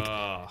many. Like,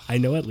 I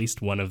know at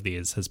least one of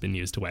these has been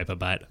used to wipe a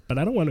butt, but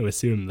I don't want to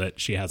assume that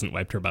she hasn't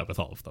wiped her butt with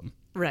all of them.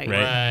 Right.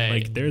 Right.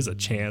 Like, there's a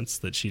chance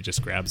that she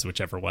just grabs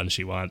whichever one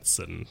she wants,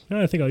 and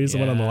I think I'll use the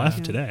one on the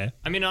left today.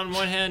 I mean, on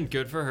one hand,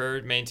 good for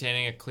her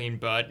maintaining a clean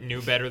butt,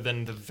 knew better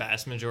than the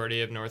vast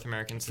majority of North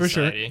American For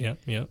sure. society.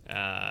 Yeah,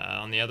 yeah,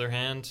 On the other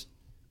hand,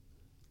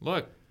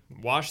 look,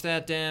 wash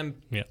that damn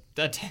yeah.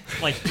 just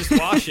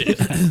wash it.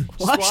 Just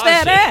Wash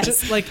that it. ass.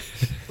 Just like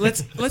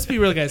let's be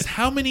real, guys.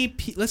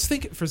 Let's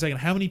think for a second.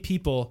 How many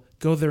people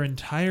go their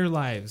entire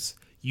lives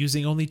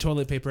using only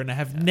toilet paper and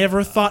have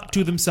never thought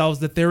to themselves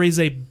that there is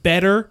a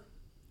better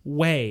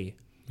way?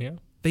 Yeah.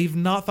 They've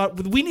not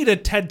thought. We need a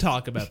TED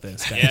Talk about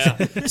this,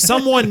 guys. Yeah.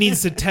 Someone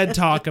needs to TED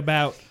Talk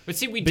about. But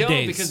see, we Bidets.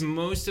 don't, because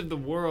most of the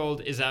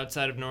world is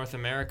outside of North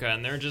America,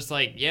 and they're just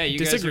like, yeah, you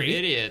guys are Disagree.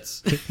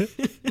 idiots.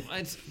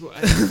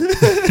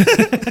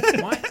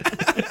 What?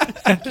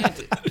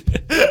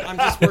 I'm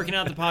just working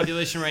out the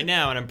population right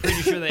now, and I'm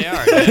pretty sure they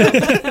are.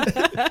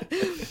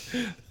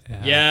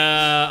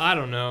 Yeah, I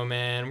don't know,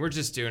 man. We're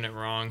just doing it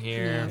wrong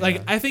here.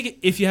 Like, I think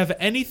if you have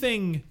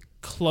anything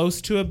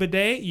close to a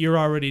bidet, you're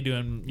already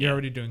doing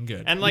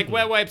good. And like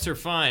wet wipes are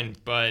fine,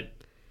 but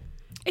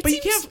It but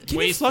you seems- can't. Can you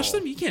wasteful. flush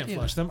them? You can't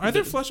flush them. Are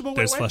there flushable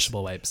There's wet wipes?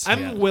 flushable wipes. I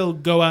yeah. will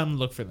go out and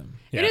look for them.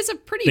 Yeah. It is a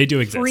pretty They do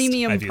exist.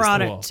 premium I've used them.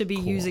 product Cool. to be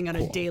Cool. using on a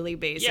Cool. daily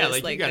basis. yeah,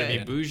 like you gotta a-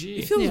 be bougie.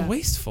 It feels Yeah.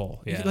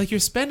 wasteful. Yeah. Like you're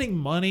spending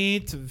money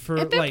for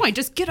At that like, point,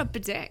 just get a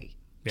bidet.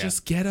 Yeah.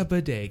 just get a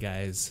bidet,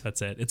 guys. That's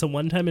it. It's a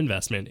one-time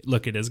investment.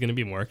 Look, it is going to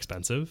be more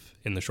expensive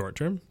in the short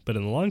term, but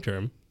in the long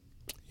term,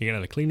 you're going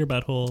to have a cleaner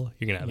butthole.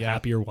 You're going to have a Yeah.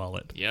 happier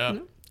wallet. Yeah.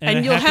 And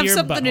a you'll have happier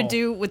something butthole. to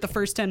do with the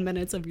first 10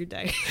 minutes of your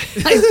day.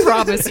 I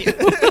promise you.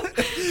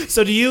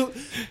 So do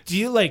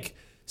you like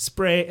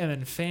spray and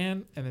then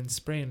fan and then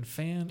spray and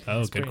fan? And Oh,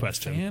 then spray good and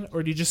question. Fan,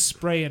 or do you just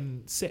spray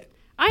and sit?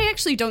 I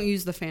actually don't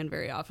use the fan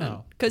very often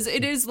Oh. because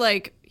it is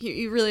like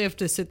you really have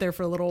to sit there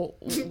for a little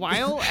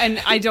while, and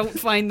I don't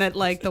find that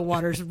like the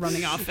water's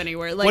running off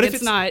anywhere. Like What if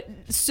it's it's- not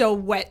so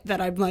wet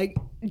that I'm like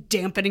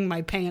dampening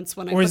my pants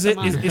when I Or put is them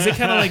it on. is it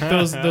kind of like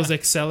those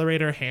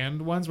accelerator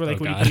hand ones where like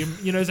Oh, when God. you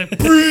put your, it's like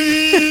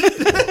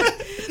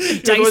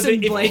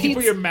if you blades.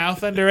 put your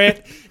mouth under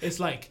it, it's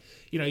like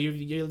you like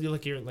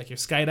you're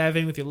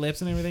skydiving with your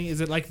lips and everything.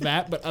 Is it like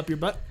that but up your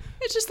butt?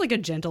 It's just like a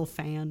gentle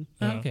fan.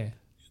 Okay.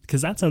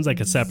 Because that sounds like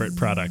a separate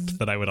product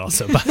that I would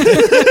also buy.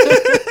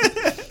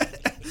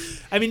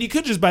 I mean, you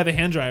could just buy the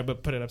hand dryer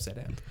but put it upside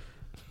down.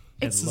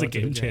 This is a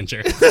game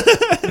changer.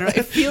 I don't know,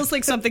 it feels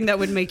like something that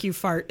would make you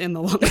fart in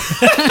the long run.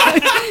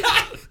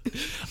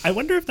 I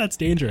wonder if that's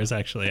dangerous,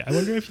 actually. I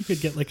wonder if you could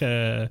get like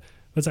a,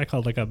 what's that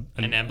called? Like an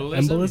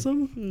embolism?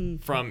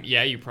 Embolism? From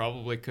you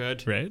probably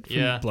could. Right? From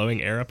Yeah.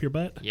 blowing air up your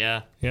butt?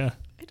 Yeah. Yeah.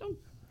 I don't.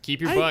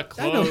 Keep your I- butt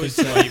I don't think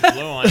closed while you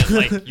blow on it.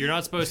 Like, you're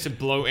not supposed to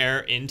blow air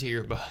into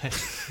your butt.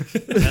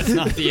 That's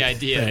not the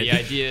idea. Right. The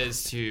idea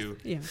is to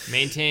Yeah.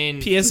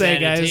 maintain PSA,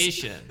 guys.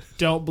 sanitation.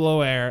 Don't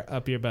blow air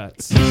up your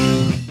butts.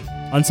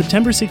 On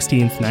September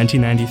 16th,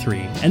 1993,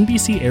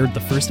 NBC aired the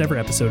first ever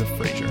episode of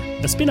Frasier,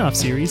 a spin-off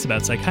series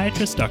about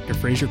psychiatrist Dr.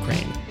 Frasier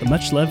Crane, the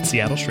much-loved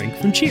Seattle shrink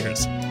from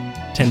Cheers.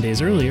 10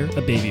 days earlier,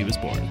 a baby was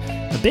born.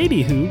 A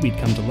baby who, we'd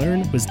come to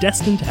learn, was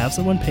destined to have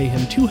someone pay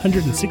him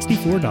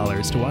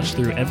 $264 to watch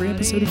through every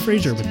episode of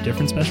Frasier with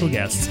different special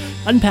guests,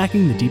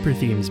 unpacking the deeper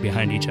themes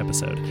behind each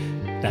episode.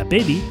 That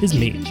baby is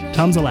me,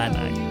 Tom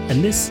Zalatni,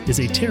 and this is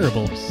a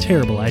terrible,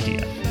 terrible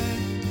idea.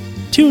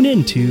 Tune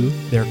in to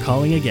They're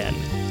Calling Again,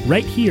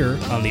 right here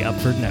on the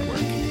Upford Network.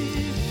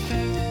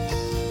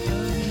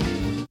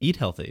 Eat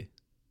healthy.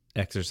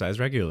 Exercise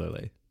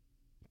regularly.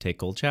 Take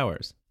cold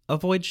showers.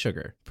 Avoid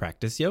sugar.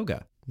 Practice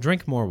yoga.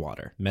 Drink more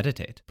water.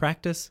 Meditate.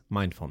 Practice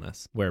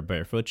mindfulness. Wear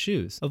barefoot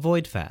shoes.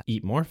 Avoid fat.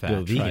 Eat more fat.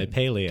 Go vegan. Try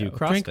paleo. Do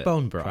CrossFit. Drink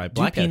bone broth. Try Do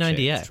blackout P90X.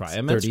 shakes. Try a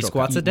 30 menstrual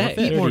squats cup. a day.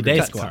 Eat more 30 day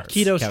gut squats.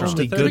 Keto Couch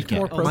strongly to good 30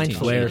 more mindful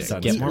protein. wear Eat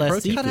some. less More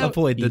seafood. seafood.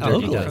 Avoid the Eat dirty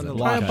local dozen. from the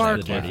Try a lot. bar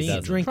Dirty coffee.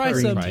 dozen. Drink Try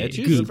green some tea.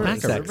 juice Goop. for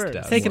Sex sex does.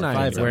 does. Take an More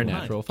iron. fiber. Wear Wake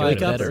natural up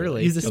fiber.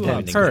 early. Use a Go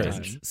standing out.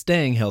 purge.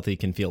 Staying healthy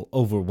can feel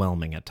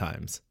overwhelming at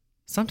times.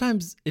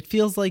 Sometimes it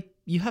feels like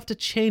you have to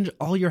change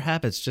all your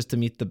habits just to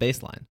meet the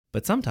baseline.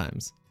 But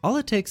sometimes, all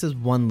it takes is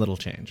one little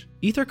change.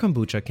 Ether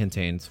Kombucha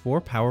contains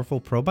 4 powerful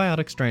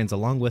probiotic strains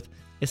along with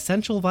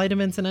essential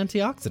vitamins and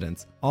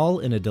antioxidants, all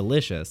in a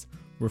delicious,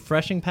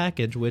 refreshing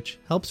package which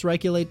helps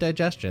regulate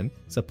digestion,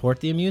 support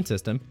the immune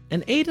system,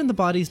 and aid in the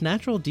body's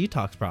natural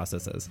detox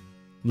processes.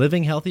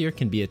 Living healthier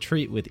can be a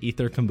treat with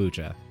Ether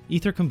Kombucha.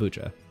 Ether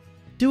Kombucha.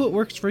 Do what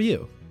works for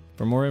you.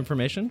 For more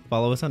information,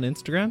 follow us on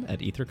Instagram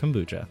at Ether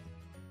Kombucha.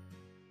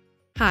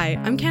 Hi,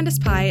 I'm Candace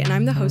Pye, and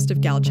I'm the host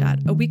of Gal Chat,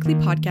 a weekly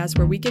podcast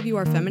where we give you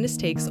our feminist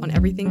takes on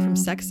everything from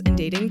sex and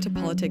dating to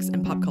politics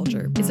and pop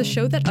culture. It's a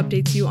show that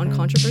updates you on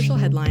controversial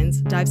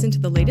headlines, dives into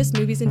the latest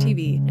movies and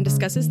TV, and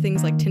discusses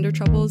things like Tinder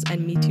troubles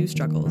and Me Too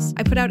struggles.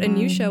 I put out a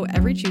new show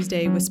every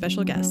Tuesday with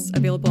special guests,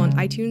 available on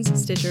iTunes,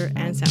 Stitcher,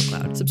 and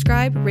SoundCloud.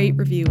 Subscribe, rate,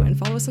 review, and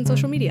follow us on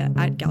social media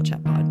at Gal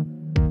Chat Pod.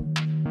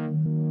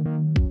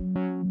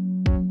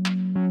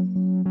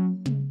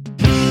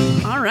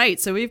 All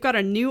right, so we've got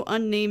a new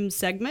unnamed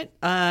segment.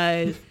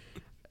 I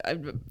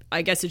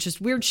guess it's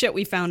just weird shit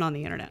we found on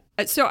the internet.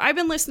 So I've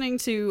been listening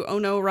to Oh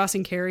No, Ross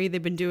and Carrie.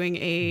 They've been doing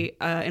a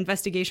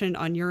investigation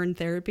on urine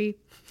therapy.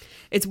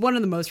 It's one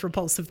of the most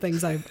repulsive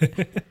things I've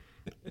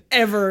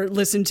ever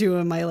listened to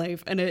in my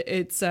life. And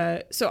it's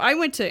so I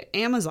went to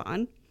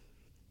Amazon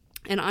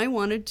and I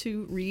wanted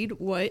to read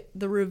what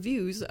the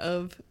reviews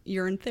of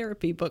urine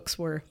therapy books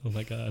were. Oh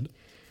my God.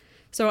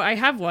 So I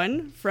have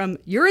one from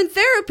Urine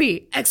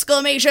Therapy! !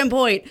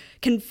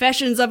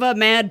 Confessions of a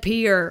Mad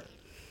Peer.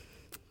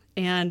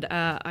 And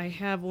I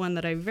have one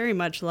that I very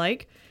much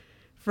like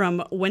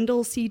from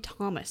Wendell C.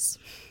 Thomas.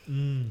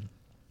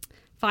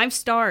 5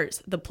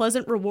 stars, The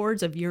Pleasant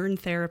Rewards of Urine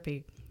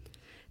Therapy.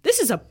 This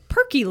is a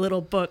perky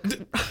little book.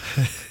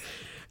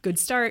 Good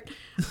start.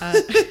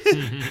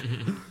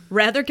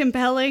 Rather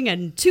compelling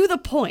and to the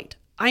point.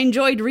 I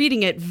enjoyed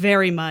reading it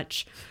very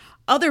much.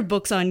 Other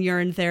books on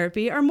urine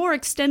therapy are more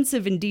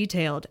extensive and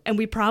detailed, and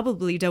we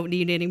probably don't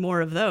need any more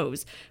of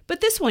those.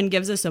 But this one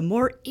gives us a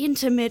more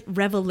intimate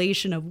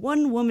revelation of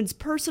one woman's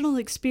personal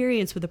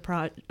experience with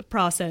the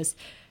process,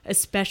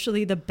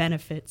 especially the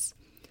benefits.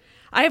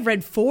 I have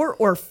read 4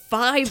 or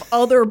 5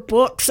 other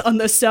books on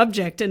the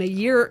subject in a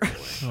year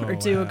or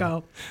two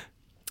ago.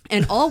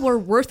 And all were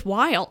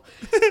worthwhile,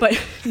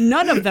 but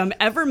none of them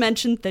ever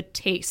mentioned the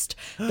taste,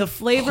 the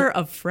flavor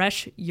of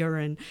fresh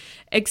urine,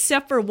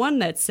 except for one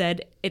that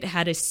said it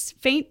had a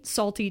faint,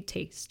 salty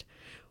taste.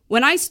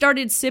 When I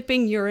started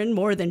sipping urine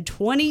more than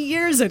 20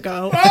 years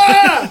ago,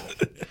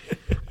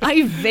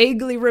 I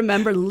vaguely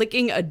remember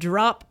licking a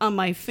drop on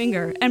my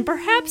finger, and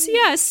perhaps,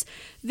 yes,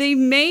 they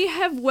may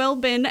have well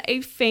been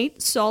a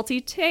faint, salty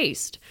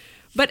taste.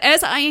 But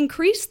as I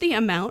increased the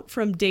amount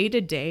from day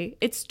to day,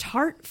 its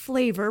tart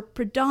flavor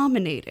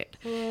predominated.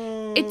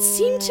 It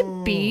seemed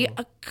to be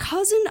a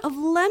cousin of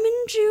lemon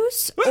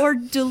juice or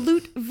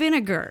dilute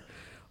vinegar,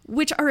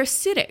 which are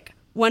acidic,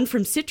 one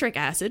from citric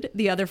acid,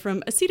 the other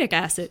from acetic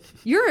acid.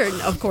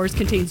 Urine, of course,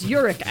 contains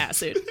uric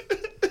acid.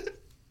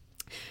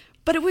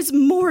 But it was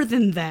more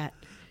than that.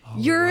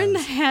 Urine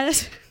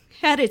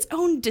had its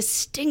own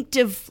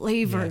distinctive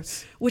flavor,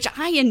 which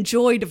I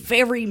enjoyed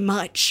very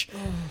much.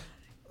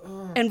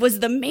 And was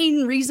the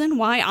main reason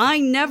why I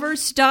never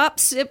stopped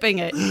sipping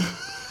it.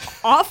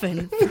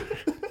 Often,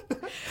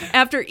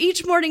 after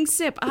each morning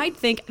sip, I'd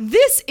think,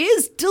 this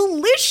is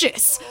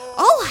delicious.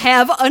 I'll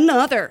have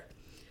another.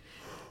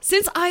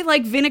 Since I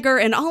like vinegar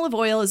and olive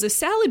oil as a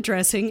salad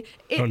dressing,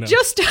 it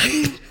just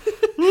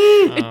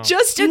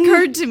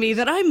occurred to me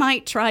that I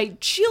might try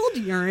chilled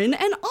urine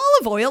and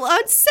olive oil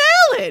on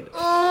salad.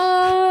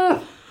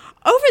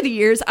 Over the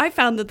years, I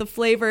found that the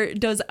flavor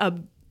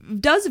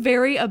does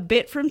vary a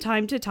bit from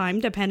time to time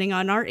depending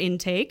on our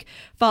intake.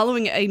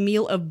 Following a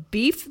meal of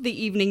beef the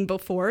evening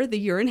before, the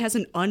urine has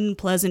an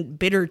unpleasant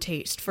bitter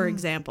taste, for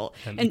example.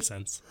 That makes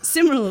sense.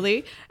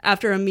 Similarly,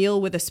 after a meal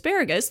with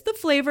asparagus, the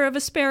flavor of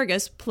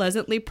asparagus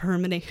pleasantly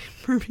permeates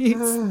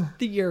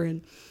the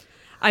urine.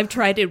 I've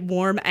tried it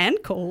warm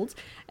and cold,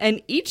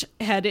 and each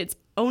had its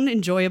own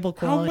enjoyable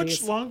How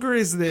qualities. much longer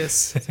is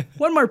this?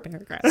 One more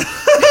paragraph.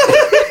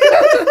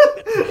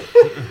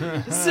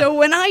 So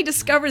when I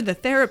discovered the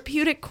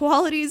therapeutic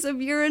qualities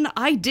of urine,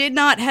 I did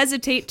not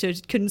hesitate to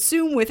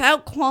consume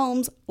without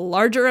qualms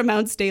larger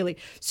amounts daily.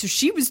 So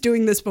she was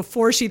doing this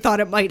before she thought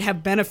it might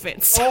have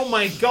benefits. Oh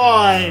my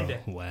god.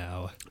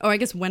 Wow. Oh, I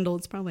guess Wendell,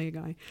 it's probably a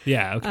guy.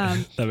 Yeah,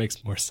 okay. That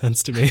makes more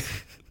sense to me.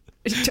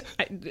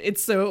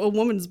 It's a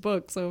woman's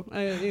book, so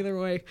either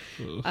way.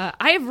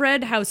 I have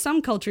read how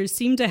some cultures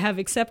seem to have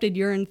accepted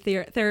urine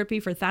therapy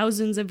for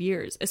thousands of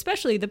years,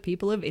 especially the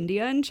people of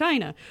India and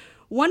China.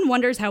 One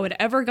wonders how it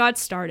ever got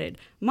started.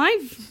 My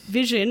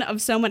vision of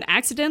someone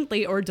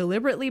accidentally or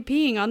deliberately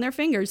peeing on their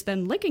fingers,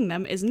 then licking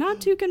them, is not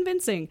too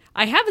convincing.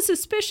 I have a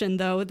suspicion,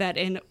 though, that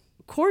in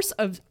course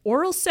of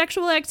oral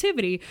sexual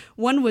activity,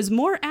 one was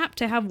more apt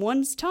to have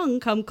one's tongue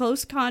come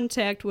close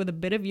contact with a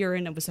bit of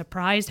urine and was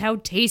surprised how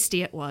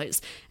tasty it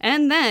was.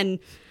 And then,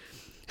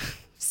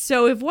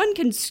 so if one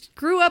can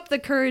screw up the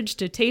courage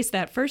to taste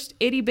that first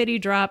itty-bitty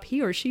drop,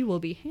 he or she will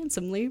be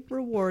handsomely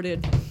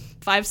rewarded.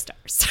 5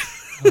 stars.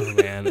 Oh,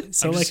 man.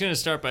 So, I'm like, just going to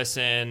start by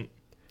saying,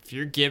 if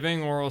you're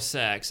giving oral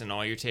sex and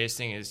all you're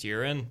tasting is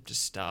urine,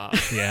 just stop.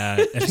 yeah,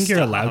 I think you're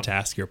allowed to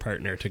ask your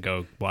partner to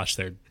go wash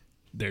their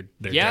Yeah.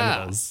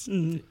 genitals.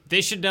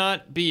 They should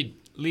not be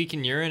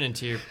leaking urine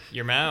into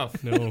your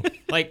mouth. No.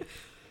 Like,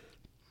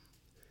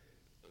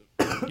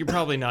 you're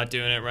probably not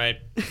doing it right.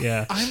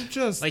 Yeah. I'm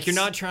just Like, you're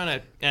not trying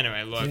to...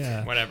 Anyway, look,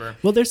 Yeah. whatever.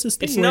 Well, there's this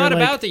thing It's where, not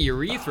like, about the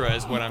urethra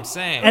is what I'm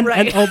saying. and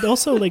Right.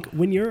 also like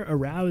when you're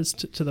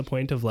aroused to the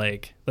point of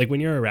like when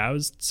you're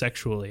aroused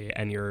sexually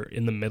and you're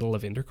in the middle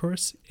of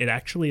intercourse, it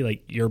actually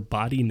like your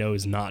body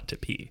knows not to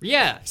pee.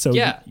 yeah. So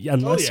yeah.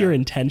 unless yeah. you're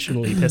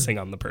intentionally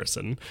pissing on the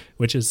person,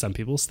 which is some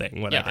people's thing,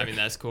 Yeah, whatever. I mean,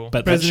 that's cool.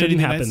 but that President of shouldn't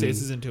the United happen.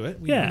 States is into it.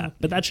 Yeah,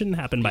 but that shouldn't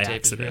happen by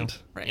Tape is real.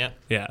 accident. Right. Yeah.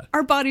 Yeah.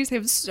 Our bodies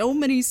have so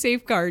many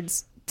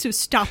safeguards to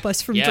stop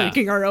us from Yeah.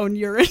 drinking our own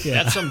urine.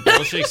 That's some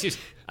bullshit excuse.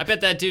 I bet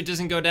that dude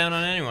doesn't go down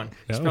on anyone.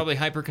 He's No. probably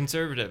hyper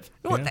conservative.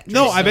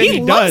 No, I bet he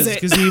loves does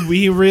it. because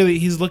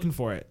he's looking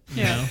for it.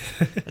 You Yeah.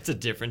 know? That's a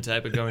different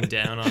type of going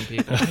down on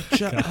people.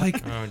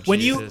 Like Oh,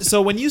 when you Jesus.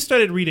 when you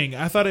started reading,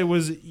 I thought it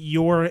was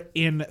you're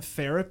in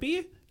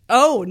therapy.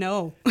 Oh,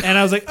 no. And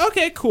I was like,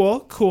 okay,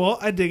 cool,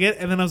 I dig it.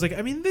 And then I was like,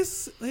 I mean,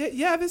 this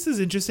is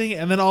interesting.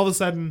 And then all of a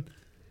sudden,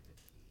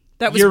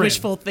 That was urine.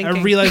 wishful thinking.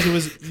 I realized it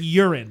was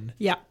urine.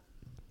 Yeah.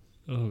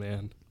 Oh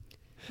man.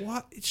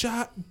 What?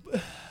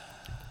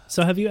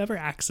 So have you ever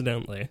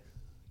accidentally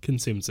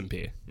consumed some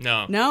pee?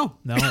 No. No.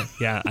 No.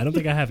 Yeah, I don't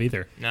think I have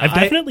either. No. I've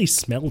I- definitely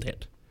smelled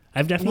it.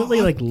 I've definitely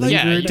Well, like lingered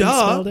yeah, and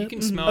duh. smelled You it.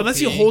 can smell Unless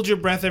you pee. hold your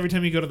breath every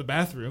time you go to the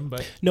bathroom.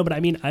 But No, but I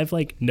mean, I've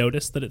like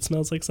noticed that it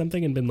smells like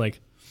something and been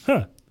like,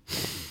 huh,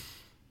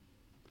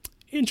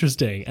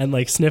 interesting, and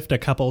like sniffed a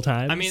couple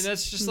times. I mean,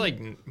 that's just like,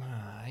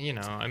 you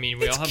know, I mean,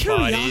 we it's all have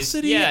bodies.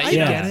 curiosity. Yeah, I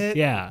yeah. get it.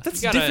 Yeah.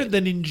 That's You gotta- different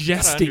than You gotta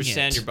ingesting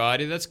understand it. your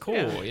body. That's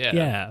cool. Yeah.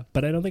 yeah,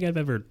 but I don't think I've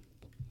ever.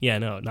 Yeah,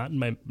 no, not in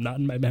my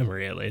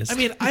memory at least. I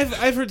mean,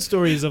 I've heard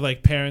stories of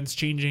like parents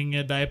changing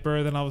a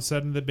diaper, then all of a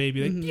sudden the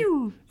baby like,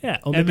 pew. yeah,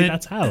 oh, and maybe then-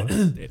 that's how.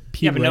 It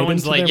peed Yeah, but no right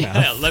one's into like, their yeah,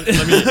 mouth.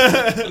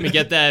 let me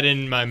get that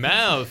in my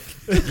mouth.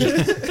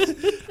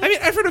 I mean,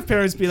 I've heard of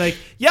parents be like,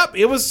 "Yep,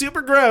 it was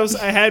super gross.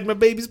 I had my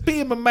baby's pee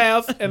in my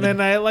mouth, and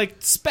then I like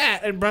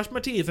spat and brushed my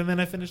teeth, and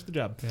then I finished the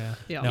job." Yeah,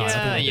 Yeah. no,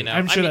 Yeah, I you know,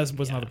 I'm sure I mean, that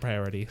was not a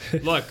priority.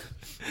 Look,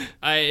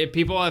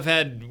 people have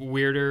had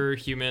weirder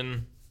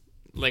human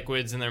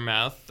liquids in their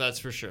mouth, that's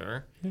for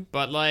sure.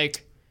 But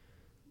like,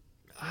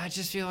 I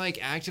just feel like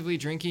actively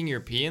drinking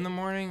your pee in the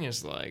morning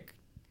is like,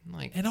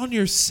 And on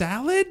your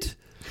salad,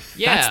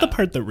 yeah, That's the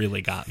part that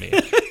really got me.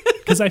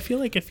 Because I feel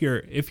like if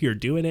you're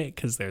doing it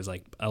because there's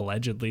like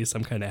allegedly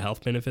some kind of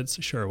health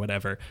benefits, sure,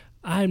 whatever.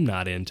 I'm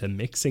not into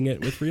mixing it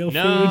with real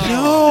No. food.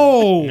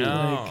 no,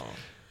 No.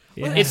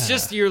 Yeah. It's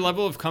just your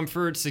level of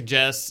comfort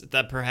suggests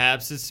that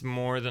perhaps it's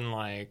more than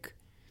like,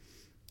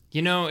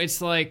 you know,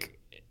 it's like,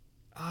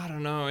 I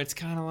don't know, it's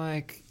kind of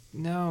like,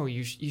 no,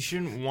 you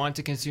shouldn't want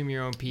to consume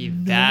your own pee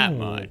that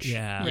much.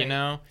 Yeah. You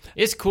know?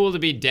 It's cool to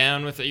be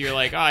down with it. You're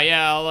like, oh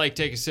yeah, I'll like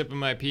take a sip of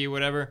my pee,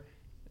 whatever.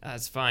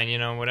 That's fine, you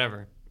know,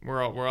 whatever.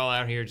 We're all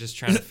out here just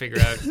trying to figure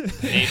out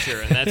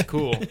nature, and that's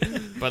cool.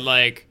 But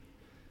like,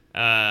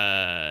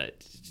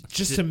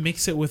 just to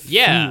mix it with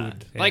yeah,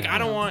 food. like I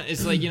don't want.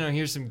 It's like, you know,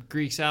 here's some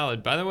Greek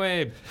salad. By the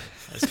way,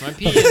 that's my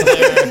pee in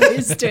there.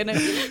 His dinner.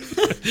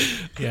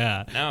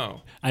 Yeah.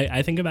 No.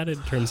 I think about it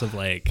in terms of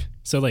like,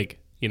 so like,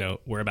 you know,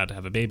 we're about to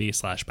have a baby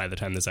 / by the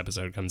time this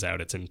episode comes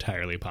out, it's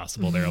entirely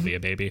possible there'll be a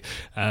baby.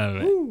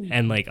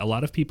 And like a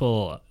lot of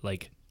people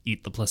like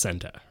eat the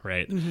placenta,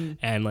 right?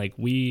 And like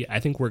I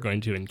think we're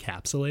going to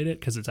encapsulate it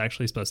because it's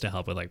actually supposed to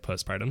help with like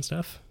postpartum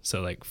stuff.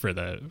 So like for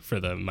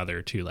the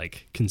mother to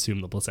like consume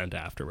the placenta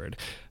afterward.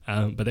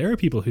 But there are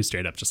people who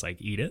straight up just like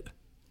eat it.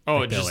 Oh,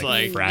 Like, they'll, just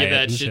like, like fry give it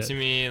that and shit shit. to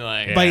me,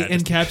 like Yeah. By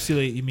just-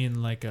 encapsulate, you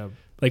mean like a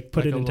Like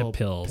put Like it a into little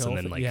pills pill and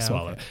then thing? like Yeah,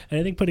 swallow. okay. And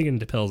I think putting it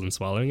into pills and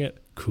swallowing it,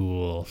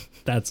 cool.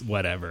 That's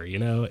whatever, you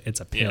know.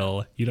 It's a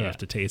pill. You don't Yeah. have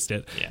to taste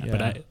it. Yeah.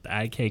 But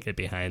I can't get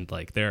behind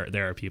like there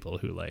are people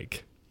who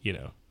like, you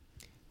know,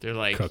 They're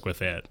like, Cook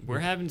with it. we're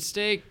having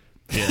steak.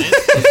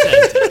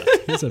 Placenta.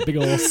 It's a big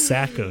old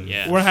sack of.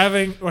 Yeah. We're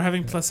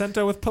having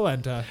placenta with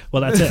polenta.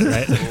 Well, that's it,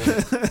 right?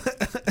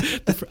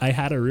 I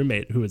had a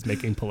roommate who was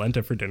making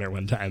polenta for dinner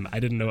one time. I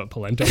didn't know what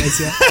polenta was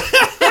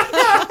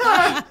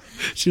yet.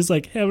 She was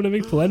like, "Hey, I'm gonna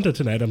make polenta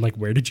tonight." I'm like,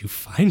 "Where did you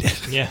find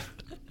it?" Yeah.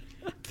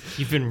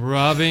 You've been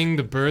robbing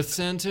the birth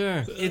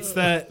center. It's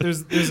that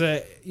there's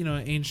a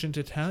ancient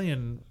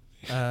Italian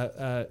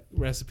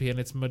recipe, and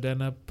it's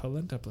Modena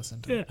polenta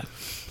placenta.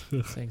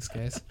 Yeah. Thanks,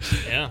 guys.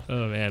 Yeah.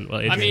 Oh man.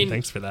 Well, Adrian,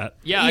 thanks for that.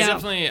 Yeah,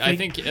 Yeah. I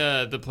think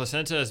the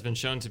placenta has been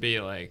shown to be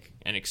like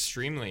an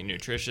extremely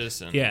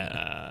nutritious and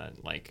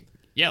like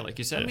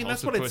you said. I mean, it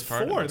that's also what it's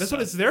postpartum for. and That's what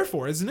stuff. it's there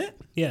for, isn't it?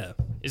 Yeah.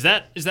 Is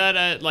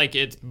that like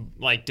it's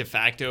like de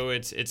facto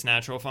its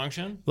natural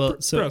function?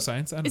 Well, so Bro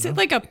science. I don't Is know. it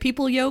like a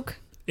people yolk?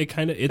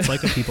 it's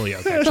like a people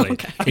yolk actually.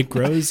 It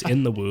grows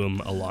in the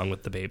womb along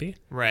with the baby.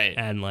 Right.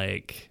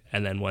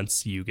 And then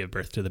once you give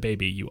birth to the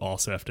baby, you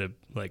also have to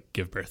like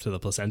give birth to the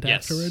placenta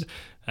Yes. afterward.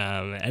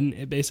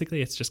 And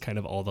basically it's just kind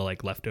of all the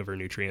like leftover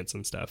nutrients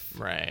and stuff.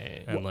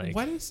 Right. And like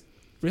what is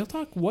real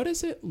talk? What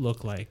does it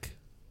look like?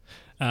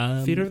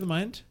 um, Theater of the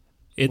mind.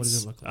 it's what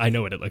does it look like? I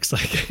know what it looks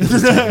like.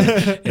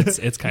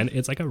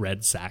 it's like a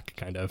red sack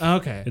kind of.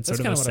 Okay, It's that's sort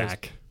of kinda a what I was-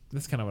 sack.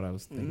 That's kind of what I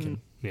was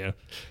thinking. Yeah.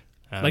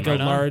 Like a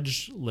right on.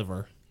 large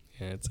liver.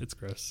 Yeah, it's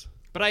gross.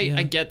 But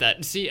I get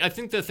that. See, I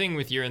think the thing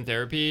with urine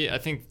therapy, I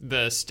think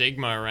the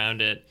stigma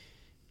around it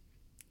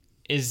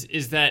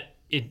is that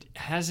it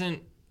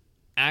hasn't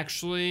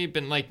actually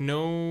been like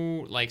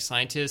no like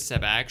scientists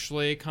have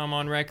actually come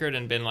on record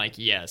and been like,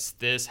 yes,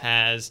 this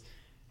has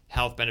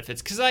health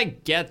benefits. Because I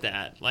get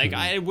that. Like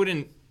I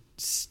wouldn't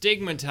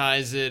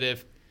stigmatize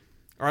it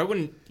or I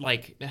wouldn't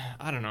like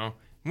I don't know,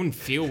 I wouldn't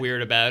feel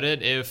weird about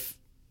it if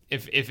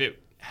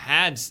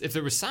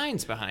there was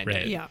science behind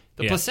Right. it. Yeah.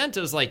 The Yeah.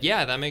 placenta is like,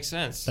 yeah, that makes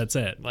sense. That's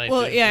it. Like,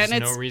 Well, there's, yeah, there's and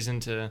no it's- reason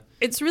to.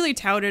 It's really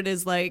touted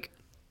as like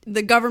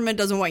the government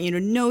doesn't want you to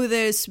know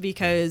this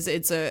because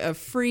it's a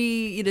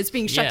free. It's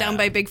being shut Yeah. down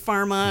by big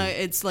pharma.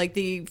 It's like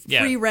the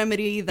Yeah. free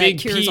remedy that Big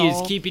cures P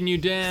all. is keeping you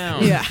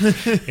down. Yeah.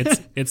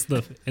 It's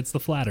the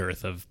flat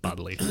earth of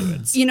bodily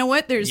fluids. You know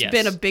what? There's Yes.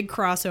 been a big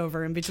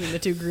crossover in between the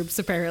two groups,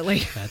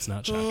 apparently. That's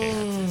not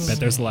shocking. But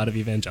there's a lot of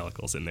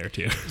evangelicals in there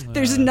too.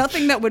 There's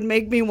nothing that would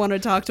make me want to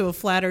talk to a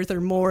flat earther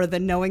more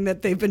than knowing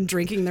that they've been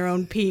drinking their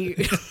own pee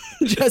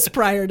just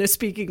prior to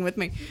speaking with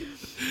me.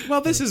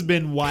 Well, this has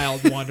been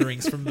Wild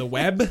Wanderings from the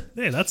Web.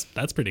 Hey, that's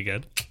pretty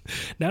good.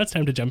 Now it's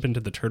time to jump into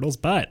the turtle's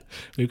butt.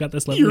 We've got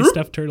this lovely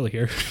stuffed turtle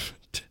here.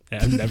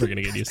 I'm never going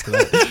to get used to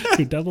that.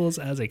 Who doubles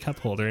as a cup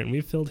holder, and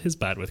we've filled his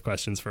butt with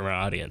questions from our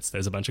audience.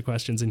 There's a bunch of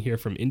questions in here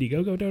from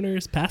Indiegogo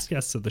donors, past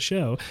guests of the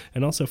show,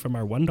 and also from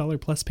our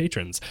 $1 plus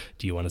patrons.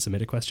 Do you want to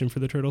submit a question for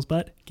the turtle's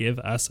butt? Give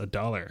us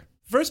 $1.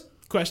 First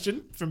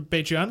question from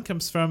Patreon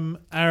comes from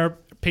our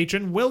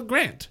patron Will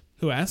Grant,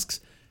 who asks,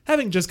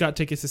 having just got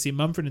tickets to see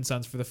Mumford &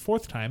 Sons for the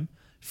 4th time,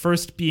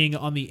 first being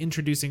on the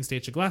introducing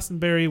stage at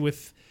Glastonbury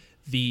with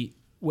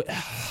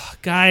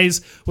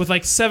guys with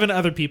like 7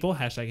 other people,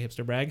 hashtag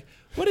hipster brag,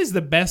 what is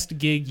the best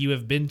gig you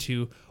have been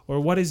to, or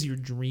what is your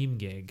dream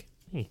gig?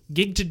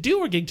 Gig to do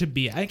or gig to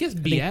be? I guess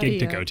be at. Gig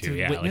to go to, To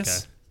yeah,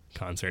 witness? like a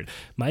concert.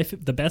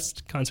 The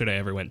best concert I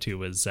ever went to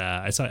was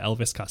I saw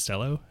Elvis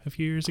Costello a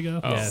few years ago.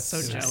 Oh, Yes, so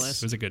it was-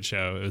 jealous. It was a good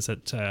show. It was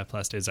at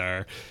Place des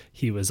Arts.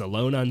 He was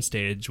alone on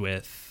stage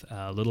with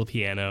a little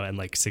piano and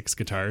like 6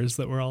 guitars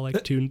that were all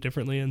like tuned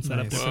differently and set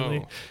up Nice. differently.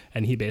 Whoa.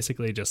 And he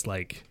basically just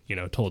like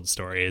told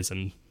stories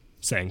and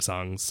sang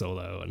songs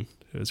solo, and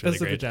it was really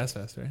That's at the great. Jazz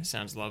Fest, right?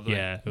 Sounds lovely.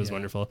 Yeah, it was Yeah.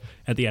 wonderful.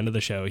 At the end of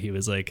the show, he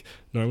was like,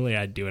 normally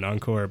I'd do an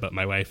encore, but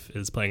my wife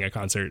is playing a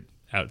concert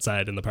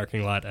outside in the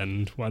parking lot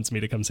and wants me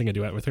to come sing a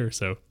duet with her.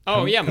 So,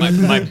 Oh, yeah.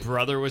 My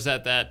brother was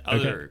at that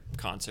other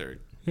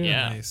concert.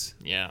 Yeah. Nice.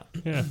 Yeah.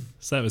 yeah,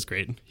 so that was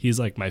great. He's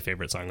like my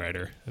favorite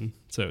songwriter. And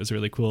so it was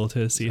really cool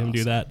to see him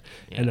do that.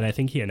 Yeah. And then I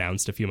think he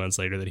announced a few months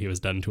later that he was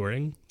done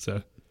touring.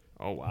 So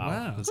Oh, wow.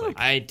 Wow. I was like,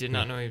 I did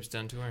not know he was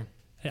done touring.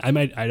 I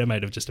might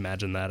have just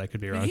imagined that. I could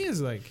be I mean,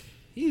 wrong.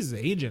 he's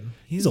aging.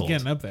 He's old.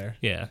 getting up there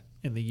Yeah.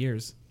 in the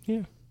years.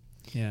 Yeah.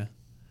 Yeah.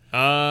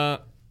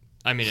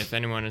 I mean, if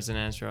anyone has an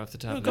answer off the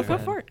top of go their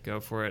head, for it. go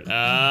for it.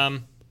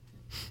 I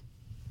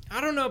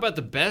don't know about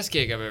the best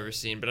gig I've ever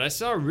seen, but I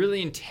saw a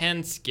really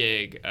intense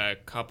gig a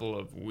couple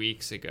of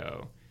weeks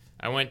ago.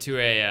 I went to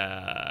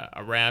a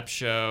rap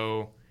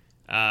show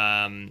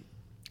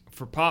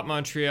for Pop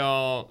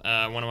Montreal.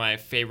 One of my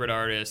favorite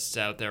artists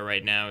out there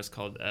right now is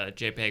called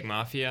JPEG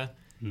Mafia,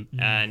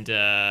 and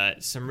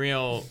some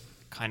real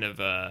kind of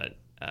I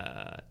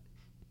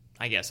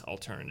guess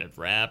alternative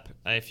rap,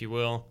 if you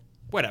will.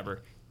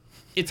 Whatever.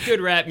 It's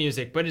good rap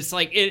music, but it's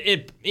like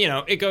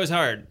it goes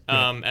hard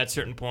at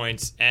certain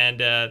points, and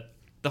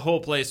the whole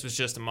place was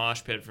just a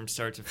mosh pit from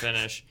start to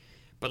finish,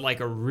 but like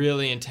a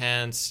really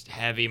intense,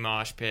 heavy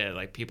mosh pit,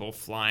 like people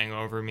flying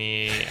over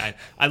me.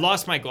 I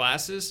lost my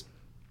glasses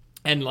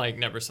and like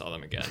never saw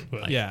them again.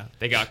 Like, Yeah.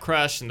 they got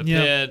crushed in the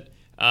Yeah. pit.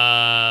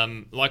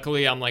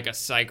 Luckily, I'm like a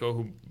psycho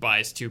who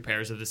buys 2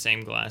 pairs of the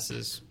same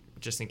glasses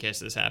just in case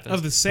this happens.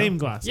 Of the same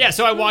glasses. Yeah,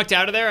 so I walked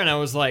out of there and I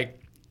was like,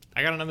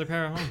 I got another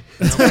pair at home.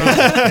 No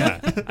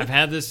problem. I've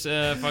had this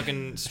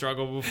fucking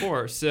struggle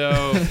before.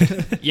 So,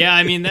 yeah,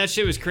 I mean, that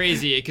shit was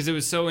crazy because it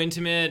was so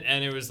intimate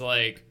and it was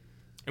like,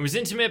 it was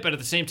intimate, but at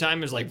the same time,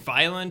 it was like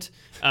violent.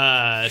 So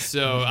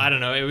I don't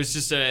know. It was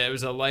just it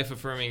was a life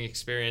affirming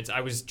experience.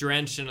 I was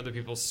drenched in other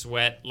people's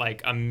sweat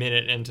like a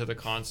minute into the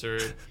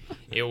concert.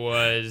 It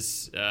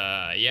was,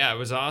 it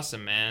was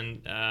awesome,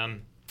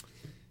 man.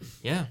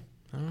 Yeah.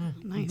 I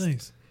don't know.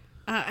 Nice.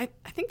 I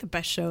think the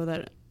best show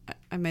that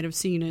I might have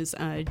seen is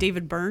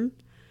David Byrne.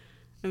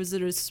 It was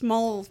at a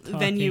small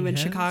venue in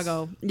Heads?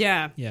 Chicago.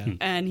 Yeah. Yeah.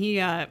 And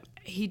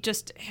he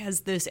just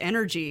has this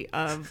energy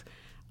of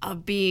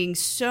being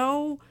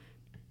so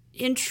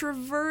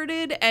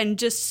introverted and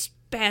just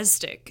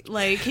spastic.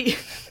 Like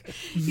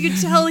you can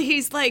tell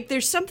he's like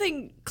there's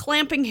something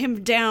clamping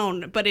him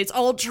down, but it's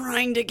all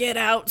trying to get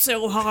out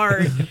so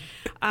hard.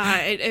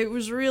 It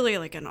was really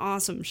like an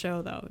awesome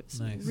show, though. It's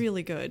Nice.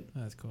 really good.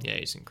 That's cool. Yeah,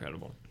 he's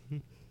incredible.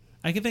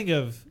 I can think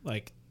of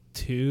like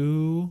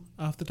 2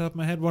 off the top of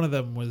my head. One of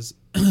them was,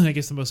 I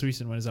guess the most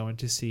recent one is I went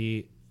to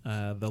see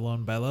the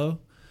Lone Bellow.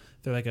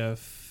 They're like a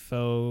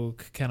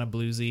folk, kind of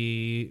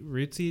bluesy,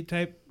 rootsy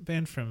type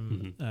band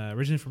from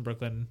originally from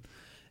Brooklyn.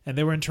 And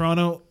they were in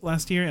Toronto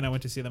last year, and I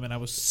went to see them, and I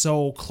was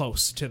so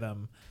close to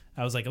them.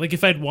 I was like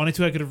if I'd wanted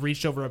to, I could have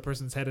reached over a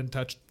person's head and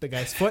touched the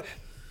guy's foot.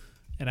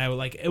 And I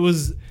would it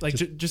was like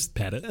just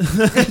Pet it.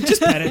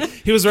 just pet it.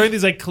 He was wearing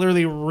these like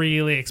clearly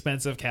really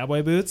expensive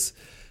cowboy boots,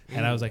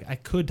 and I was like, I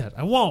could touch.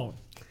 I won't,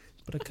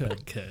 but I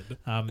could. Could.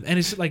 And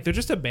it's like they're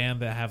just a band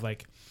that have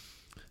like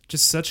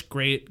just such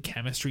great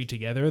chemistry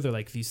together. They're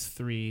like these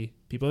 3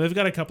 people. They've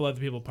got a couple other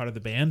people part of the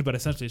band, but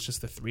essentially it's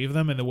just the 3 of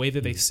them, and the way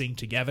that they sing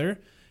together,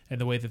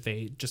 and the way that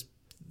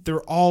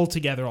they're all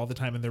together all the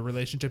time, and their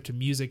relationship to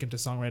music and to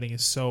songwriting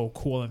is so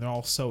cool, and they're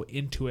all so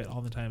into it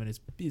all the time, and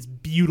it's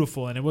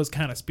beautiful, and it was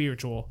kind of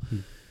spiritual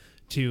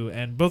too.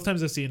 And both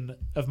times I've seen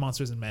of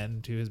Monsters and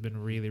Men too has been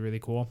really, really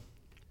cool.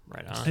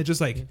 Right on. And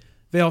just like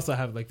they also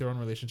have like their own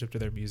relationship to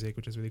their music,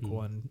 which is really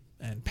cool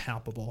and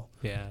palpable.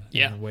 Yeah.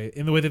 Yeah.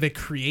 In the way that they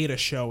create a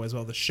show as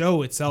well. The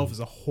show itself is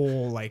a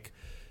whole like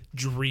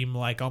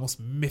dream-like,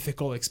 almost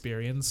mythical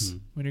experience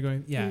when you're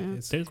going. Yeah,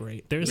 it's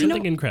great. There's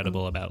something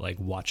incredible about like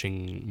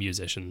watching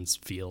musicians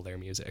feel their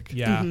music.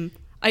 Yeah. Mm-hmm.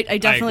 I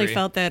definitely agree.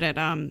 felt that at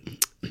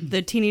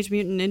the Teenage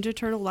Mutant Ninja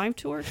Turtle live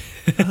tour.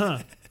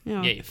 Yeah.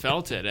 Yeah, you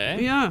felt it, eh?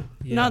 Yeah.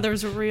 Yeah. No, there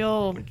was a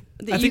real.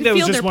 I think that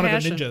was just one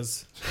passion. of the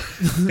ninjas.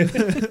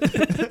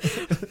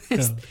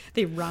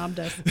 They robbed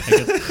us.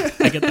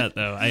 I get that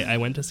though. I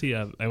went to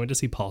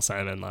see Paul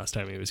Simon last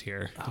time he was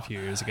here a few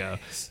years ago,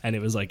 and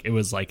it was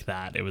like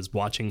that. It was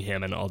watching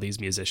him and all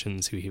these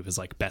musicians who he was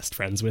like best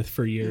friends with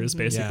for years,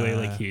 basically. Yeah.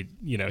 Like he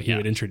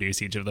would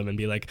introduce each of them and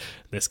be like,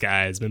 "This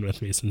guy has been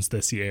with me since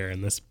this year,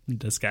 and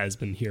this guy's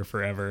been here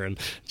forever," and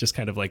just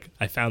kind of like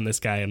I found this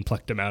guy and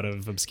plucked him out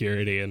of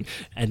obscurity, and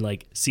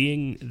like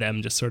seeing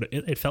them just sort of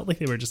it felt like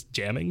they were just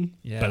jamming,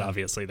 but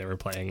obviously they were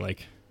playing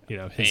like.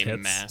 His A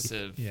hits.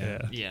 massive Yeah.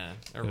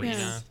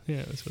 arena. Yeah,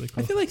 it was really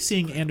cool. I feel like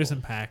seeing Anderson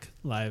 .Paak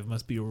live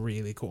must be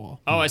really cool.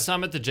 Oh, I saw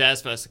him at the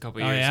Jazz Fest a couple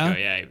years yeah? ago.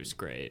 Yeah, he was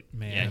great.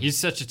 Man. Yeah, he's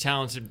such a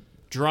talented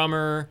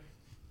drummer,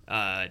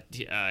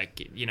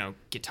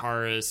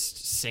 guitarist,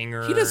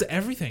 singer. He does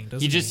everything,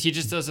 doesn't he? He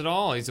just does it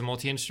all. He's a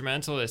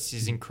multi-instrumentalist.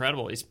 He's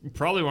incredible. He's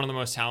probably one of the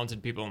most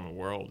talented people in the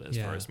world as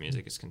far as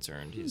music is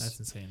concerned. That's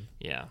insane.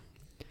 Yeah.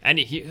 And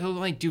he'll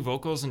like do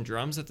vocals and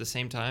drums at the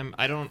same time.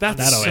 I don't. That's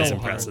That always so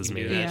impresses hard.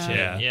 me.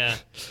 Yeah. Yeah.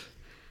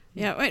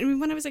 Yeah, I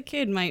mean, when I was a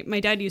kid, my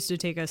dad used to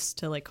take us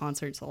to like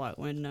concerts a lot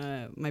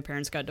when my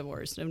parents got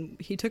divorced, and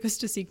he took us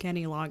to see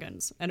Kenny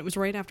Loggins, and it was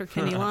right after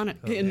Kenny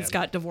Loggins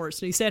got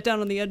divorced, and he sat down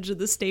on the edge of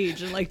the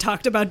stage and like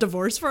talked about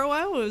divorce for a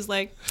while. It was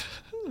like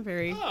a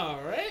very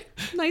All right.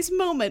 nice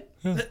moment,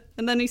 and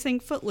then he sang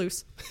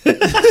Footloose.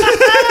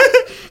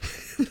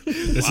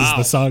 This is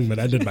the song that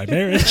ended my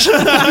marriage.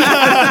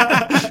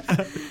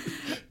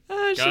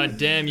 God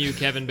damn you,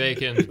 Kevin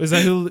Bacon. Is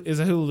that who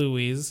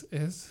Louise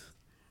is?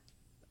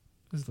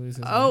 Is Louise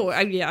his name?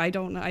 I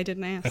don't know. I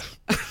didn't ask.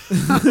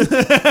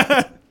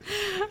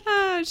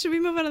 Should we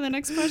move on to the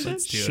next question?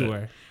 Let's do it.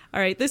 Sure. All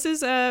right, this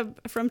is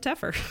from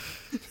Teffer.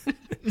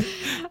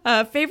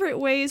 Favorite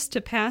ways to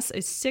pass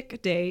a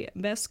sick day,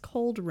 best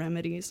cold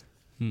remedies.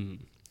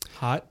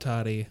 Hot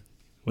toddy.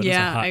 What is a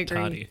Yeah, hot I agree.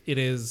 toddy? It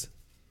is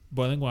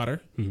boiling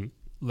water, Mm-hmm.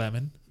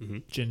 lemon,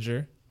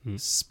 ginger,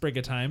 sprig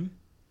of thyme,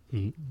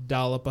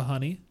 dollop of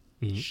honey,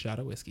 shot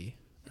of whiskey.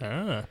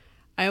 Ah,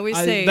 I always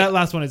say that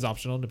last one is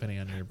optional depending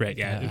on your right.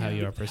 Yeah, how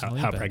you are personally.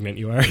 how but pregnant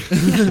you are.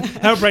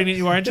 how pregnant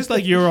you are, and just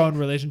like your own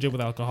relationship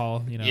with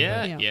alcohol.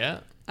 Yeah.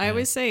 I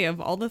always say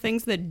of all the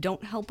things that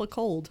don't help a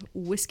cold,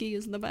 whiskey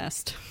is the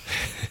best.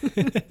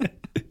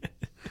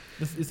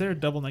 Is there a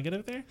double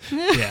negative there?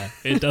 Yeah,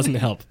 it doesn't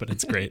help, but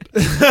it's great.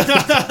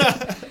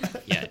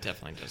 Yeah, it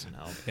definitely doesn't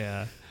help.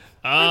 Yeah.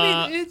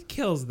 I mean, it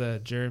kills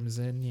the germs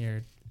in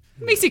your.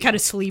 Makes you kind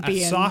of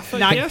sleepy and Esophagus?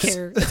 not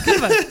care. It's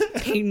kind of a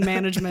pain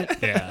management.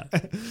 Yeah.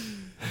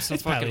 I'm so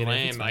It's fucking palliative,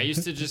 lame. it's I fine.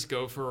 used to just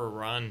go for a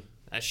run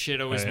That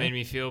shit always made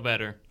me feel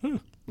better.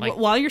 Like,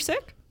 While you're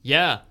sick?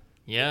 yeah.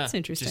 That's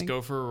interesting. Just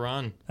go for a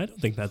run. I don't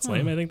think that's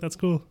lame. I think that's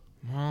cool.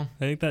 Well,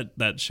 I think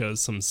that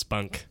shows some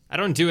spunk. I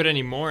don't do it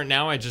anymore.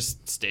 Now I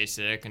just stay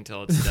sick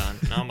until it's done.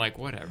 Now I'm like,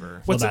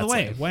 whatever. What's in the that's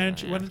way? like-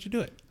 Why don't you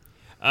do it?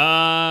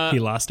 He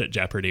lost at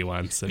Jeopardy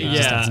once, and it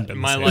just Yeah, hasn't been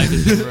the my same. life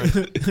has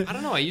been run. I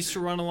don't know. I used to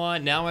run a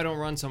lot. Now I don't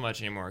run so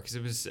much anymore because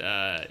it was,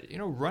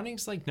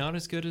 running's like not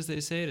as good as they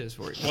say it is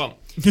for you. Well,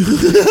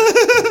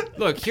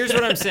 look, here's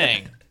what I'm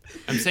saying.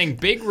 I'm saying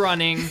big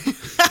running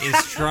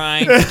is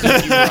trying to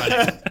keep you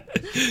running.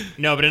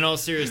 No, but in all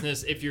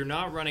seriousness, if you're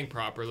not running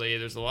properly,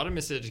 there's a lot of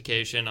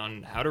miseducation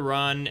on how to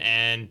run,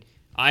 and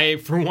I,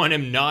 for one,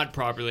 am not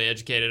properly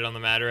educated on the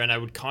matter, and I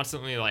would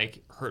constantly like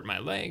hurt my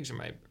legs or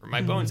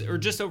my bones, or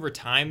just over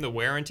time, the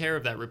wear and tear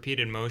of that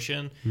repeated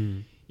motion.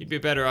 You'd be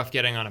better off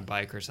getting on a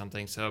bike or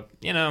something. So,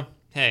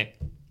 hey,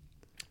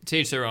 to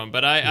each their own.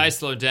 But I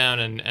slowed down,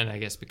 and I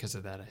guess because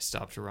of that, I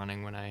stopped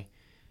running when I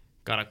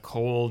got a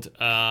cold.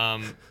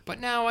 But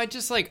now I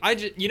just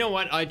you know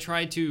what? I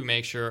try to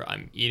make sure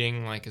I'm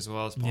eating like as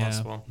well as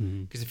possible.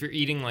 Because if you're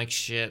eating like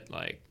shit,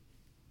 like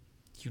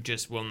you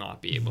just will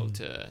not be able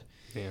to.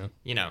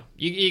 Yeah.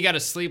 You got to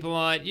sleep a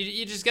lot.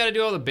 You just got to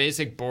do all the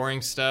basic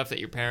boring stuff that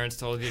your parents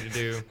told you to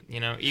do.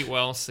 Eat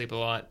well, sleep a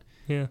lot.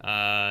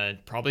 Yeah.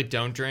 Probably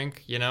don't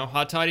drink.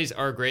 Hot toddies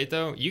are great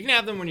though. You can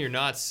have them when you're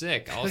not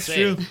sick. That's say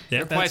true.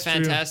 they're quite That's true.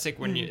 fantastic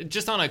when you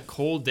just on a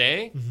cold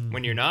day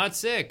when you're not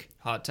sick.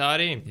 Hot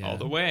toddy all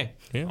the way,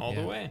 all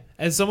the way.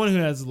 As someone who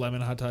has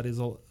lemon hot toddies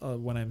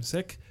when I'm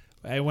sick,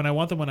 when I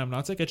want them when I'm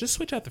not sick, I just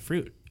switch out the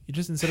fruit. You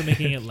just, instead of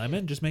making it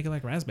lemon, just make it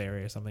like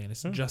raspberry or something, and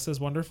it's just as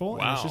wonderful.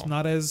 And it's Wow. just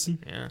not as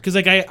Yeah. because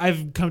like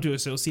I've come to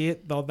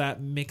associate all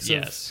that mix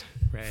Yes.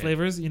 Right. of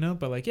flavors,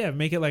 but like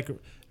make it like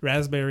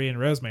raspberry and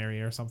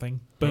rosemary or something.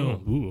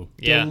 Boom, Ooh.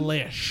 Yeah.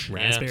 delish.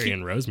 Raspberry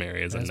and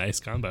rosemary is a nice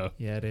combo.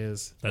 Yeah, it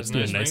is. That's There's a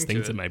doing nice nice ring to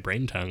things it. in my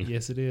brain tongue.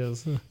 Yes, it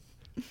is.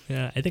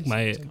 Yeah, I think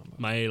my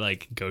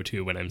like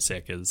go-to when I'm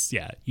sick is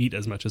eat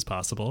as much as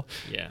possible.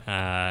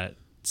 Yeah.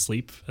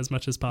 Sleep as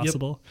much as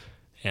possible.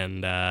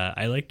 And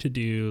I like to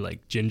do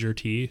like ginger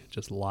tea,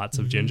 just lots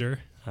of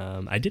ginger.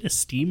 I did a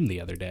steam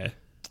the other day.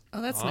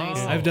 Oh, that's nice.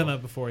 I've done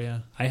that before. Yeah.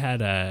 I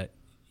had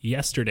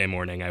yesterday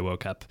morning I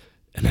woke up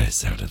and I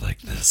sounded like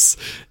this,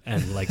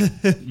 and like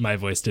my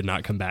voice did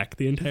not come back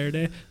the entire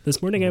day.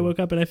 This morning I woke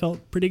up and I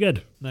felt pretty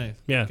good. Nice.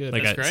 Yeah, Good.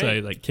 like That's so I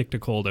great. like kicked a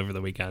cold over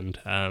the weekend.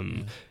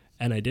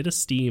 And I did a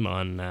steam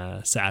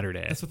on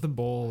Saturday. That's with the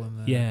bowl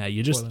and the Yeah,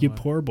 you boiling water.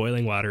 pour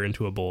boiling water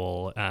into a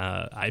bowl.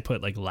 I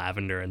put like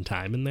lavender and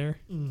thyme in there,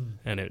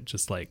 and it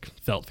just like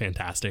felt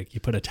fantastic. You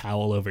put a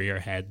towel over your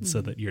head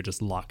so that you're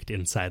just locked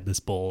inside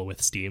this bowl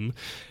with steam.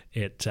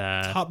 It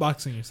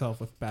hotboxing yourself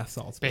with bath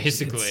salts.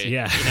 Basically.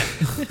 yeah,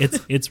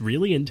 it's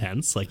really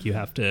intense. Like you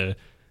have to.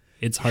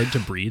 It's hard to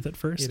breathe at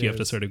first. It You have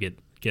to is. sort of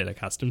get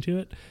accustomed to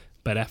it.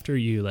 But after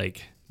you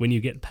when you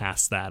get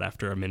past that,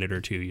 after a minute or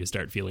two, you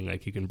start feeling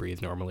like you can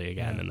breathe normally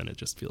again, and then it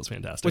just feels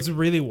fantastic. What's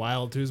really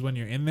wild too is when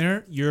you're in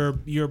there, your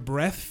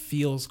breath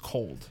feels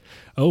cold.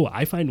 Oh,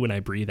 I find when I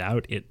breathe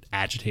out, it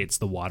agitates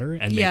the water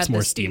and makes the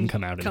more steam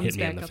come out and comes hit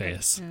me in back the up.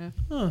 face.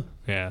 Yeah.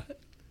 Yeah.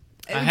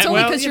 It's only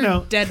well, because you you're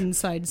know. dead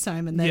inside,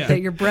 Simon, that, Yeah.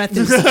 that your breath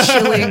is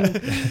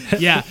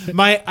chilling. Yeah,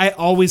 I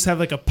always have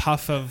like a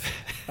puff of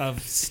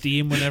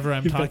steam whenever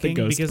I'm You've got the talking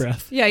ghost because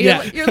breath. Yeah,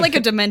 you're like a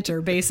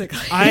Dementor, basically.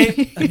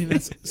 I mean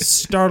that's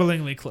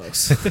startlingly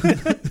close.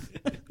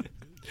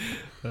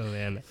 Oh,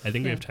 man. I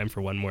think we have time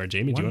for one more.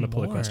 Jamie, do you One want to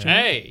pull a more. question?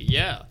 Hey,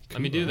 yeah.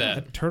 Let me do A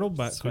that. turtle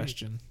butt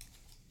question.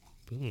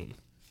 Boom.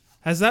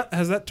 Has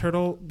that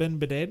turtle been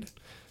bidetted?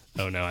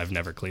 Oh, no, I've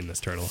never cleaned this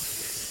turtle.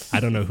 I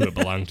don't know who it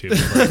belonged to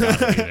before I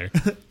got it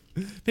either.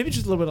 Maybe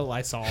just a little bit of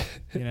Lysol,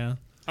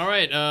 All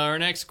right, our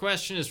next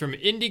question is from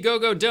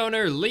Indiegogo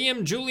donor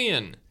Liam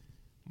Julian.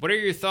 What are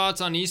your thoughts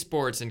on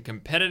esports and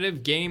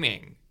competitive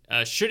gaming?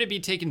 Should it be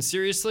taken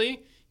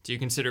seriously? Do you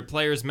consider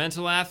players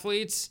mental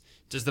athletes?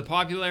 Does the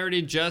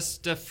popularity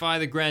justify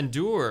the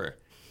grandeur?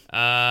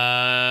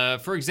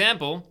 For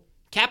example,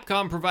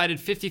 Capcom provided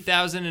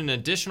 $50,000 in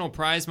additional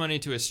prize money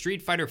to a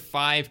Street Fighter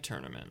V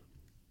tournament.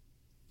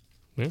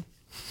 Yeah.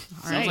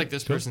 Sounds like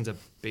this person's a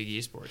big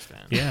esports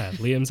fan. Yeah,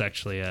 Liam's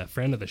actually a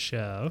friend of the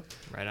show.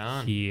 Right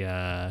on. He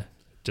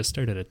just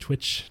started a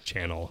Twitch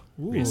channel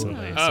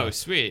recently. Oh, so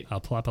sweet. I'll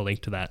plop a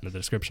link to that in the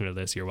description of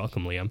this. You're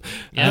welcome, Liam.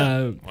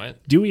 Yeah.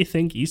 What? Do we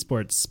think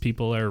esports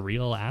people are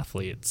real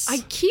athletes? I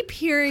keep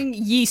hearing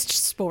yeast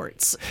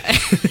sports.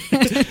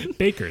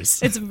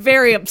 Bakers. It's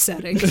very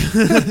upsetting.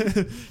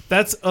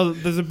 That's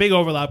there's a big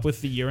overlap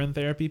with the urine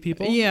therapy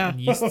people. Yeah. And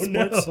yeast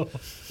sports.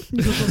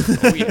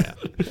 Oh, yeah.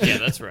 Yeah,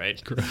 that's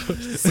right. Gross.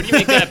 What do you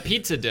make that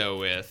pizza dough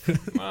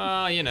with?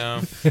 Well,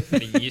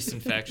 had a yeast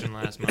infection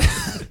last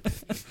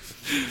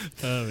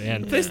month. Oh,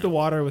 man. Replace the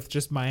water with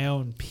just my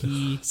own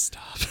pee.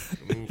 Stop.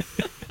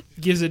 Oof.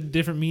 gives a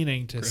different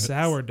mening to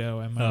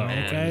sourdough. Am I right,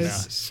 Man, guys?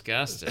 it's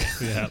disgusting.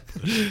 Yeah.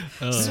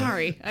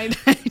 Sorry, I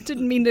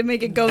didn't mean to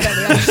make it go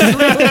that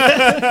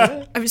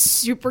way. I was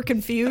super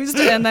confused,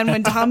 and then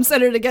when Tom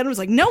said it again, I was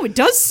like, "No, it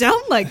does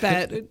sound like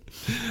that."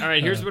 All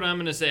right, here's what I'm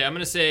going to say. I'm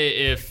going to say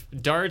if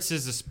darts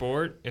is a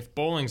sport, if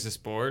bowling's a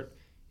sport,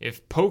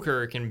 if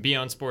poker can be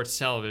on sports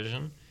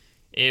television,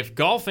 if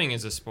golfing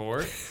is a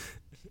sport,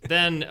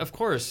 then, of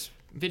course,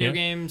 video Yeah.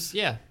 games,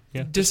 yeah.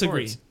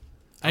 Disagree. sports.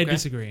 I Okay.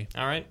 disagree.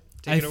 All right,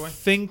 take it away.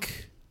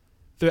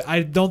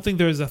 I don't think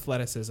there's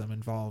athleticism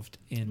involved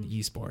in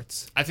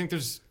esports. I think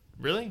there's...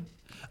 Really?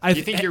 I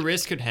You think your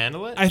wrist could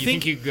handle it? I You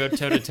think- think you could go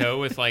toe-to-toe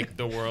with, like,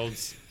 the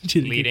world's Do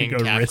you think you leading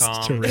could go wrist to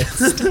Capcom?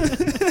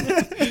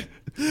 wrist?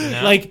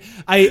 No? like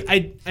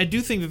I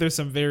do think that there's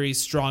some very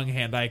strong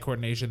hand-eye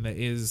coordination that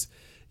is,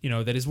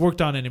 that is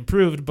worked on and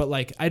improved, but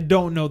like I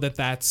don't know that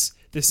that's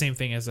the same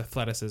thing as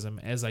athleticism,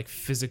 as like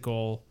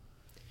physical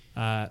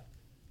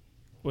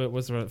what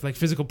was the word? Like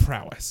physical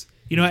prowess.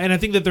 And I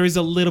think that there is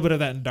a little bit of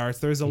that in darts.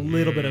 There is a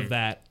little bit of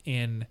that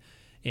in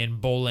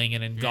bowling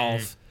and in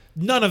golf.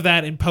 None of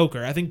that in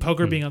poker. I think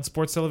poker being on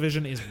sports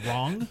television is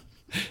wrong.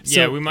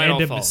 Yeah, we might and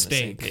all a fall on the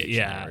same mistake. page. in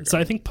Yeah, that so I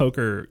regard. think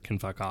poker can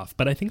fuck off,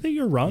 but I think that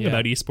you're wrong Yeah.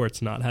 about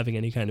esports not having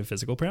any kind of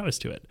physical prowess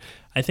to it.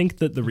 I think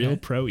that the real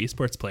pro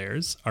esports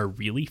players are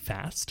really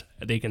fast.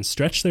 They can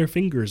stretch their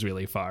fingers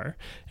really far,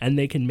 and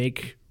they can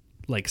make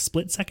like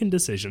split-second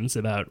decisions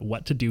about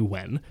what to do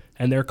when,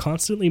 and they're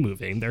constantly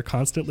moving. They're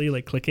constantly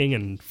like clicking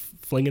and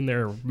flinging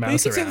their But you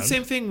mouse could say around. the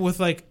same thing with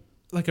like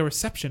a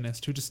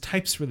receptionist who just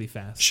types really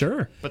fast.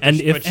 Sure, But, and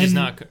but she's and-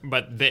 not.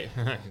 But they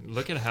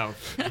look at how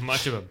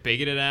much of a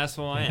bigoted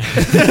asshole I am.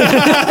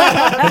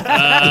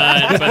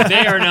 But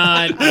they are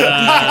not.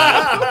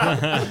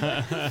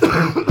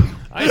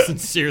 I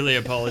sincerely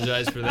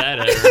apologize for that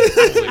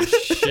error. Holy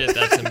shit,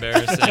 that's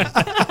embarrassing.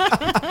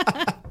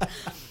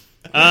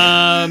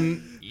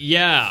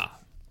 Yeah.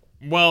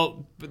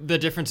 Well, the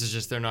difference is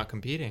just they're not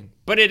competing.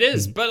 But it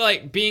is. But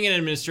like being an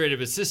administrative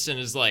assistant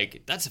is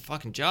like that's a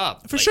fucking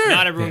job. For Like, sure.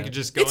 Not everyone Yeah. could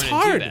just go It's in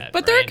hard. and do that.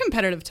 But there are right?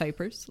 competitive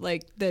typers,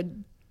 like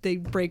they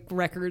break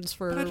records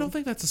for. But I don't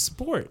think that's a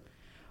sport.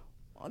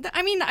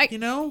 I mean,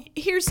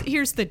 here's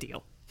the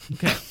deal.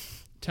 Okay.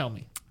 Tell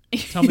me.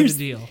 Tell me the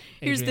deal.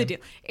 Here's the Adrian.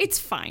 deal. It's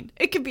fine.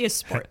 It could be a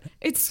sport.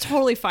 It's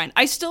totally fine.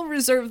 I still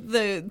reserve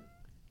the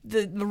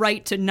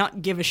right to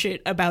not give a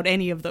shit about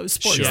any of those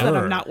sports that Sure.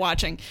 I'm not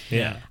watching.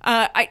 yeah.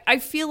 I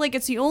feel like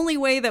it's the only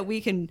way that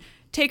we can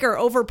take our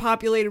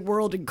overpopulated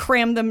world and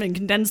cram them and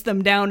condense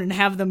them down and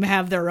have them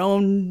have their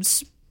own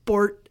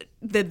sport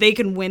that they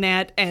can win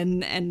at.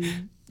 And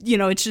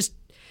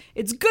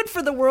it's good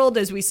for the world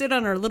as we sit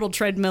on our little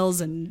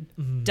treadmills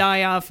and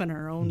die off in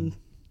our own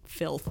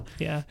filth.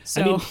 Yeah,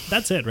 So- I mean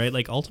that's it, right?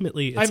 Like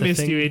ultimately, it's I a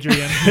missed thing, you,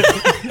 Adrian.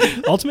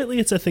 ultimately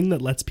it's a thing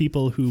that lets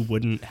people who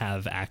wouldn't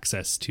have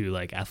access to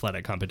like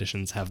athletic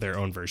competitions have their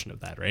own version of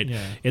that, right?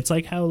 Yeah. It's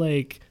like how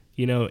like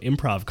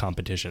improv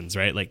competitions,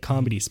 right? Like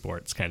comedy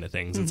sports kind of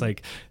things. It's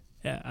like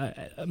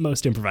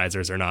most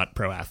improvisers are not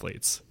pro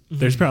athletes.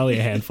 There's probably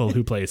a handful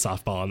who play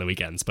softball on the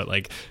weekends, but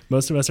like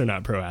most of us are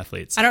not pro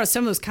athletes. I don't know,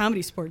 some of those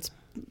comedy sports,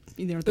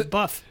 the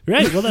buff.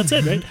 Right. Well, that's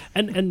it, right?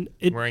 And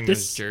it Wearing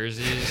this, those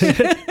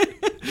jerseys.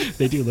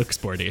 they do look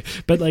sporty,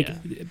 but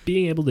like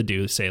being able to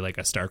do say like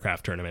a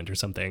StarCraft tournament or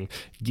something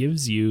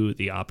gives you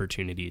the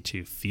opportunity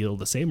to feel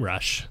the same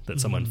rush that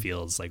someone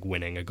feels like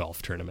winning a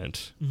golf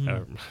tournament.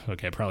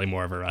 Okay, probably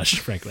more of a rush,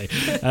 frankly.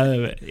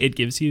 It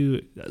gives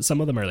you,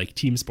 some of them are like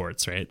team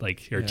sports, right?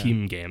 Like your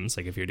team games,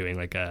 like if you're doing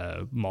like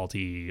a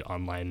multi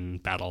online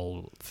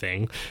battle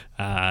thing,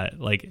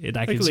 like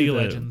that gives League you of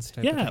the, Legends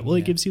type of thing, well, it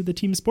yeah. gives you the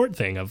team sport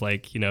thing of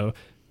like,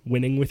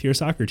 winning with your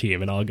soccer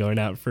team and all going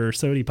out for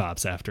sody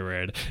pops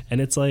afterward. And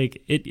it's like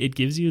it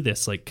gives you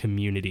this like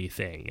community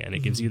thing, and it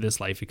gives you this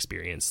life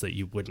experience that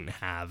you wouldn't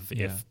have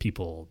if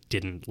people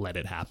didn't let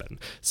it happen.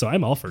 So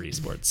I'm all for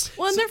esports.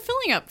 Well, and they're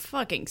filling up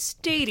fucking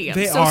stadiums,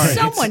 They so are.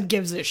 someone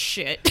gives a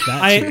shit.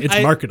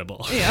 It's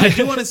marketable. I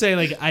do want to say,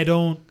 like, I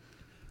don't,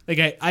 like,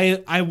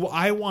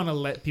 I want to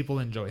let people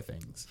enjoy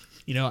things,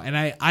 and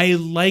I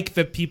like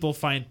that people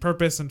find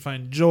purpose and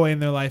find joy in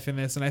their life in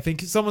this, and I think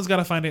someone's got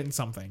to find it in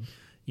something,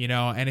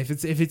 and if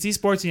it's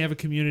esports and you have a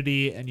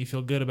community and you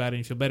feel good about it and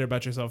you feel better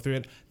about yourself through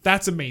it,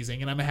 that's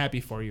amazing, and I'm happy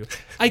for you.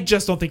 I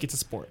just don't think it's a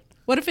sport.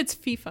 What if it's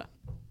FIFA?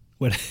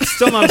 What-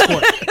 Still not a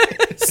sport.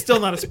 Still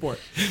not a sport.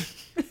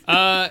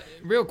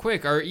 Real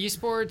quick, are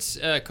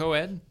esports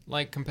co-ed,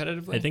 like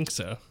competitively? I think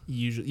so.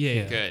 Usually,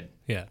 yeah. Good.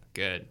 Yeah.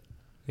 Good.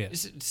 Yeah.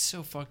 It's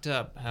so fucked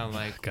up how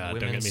like God,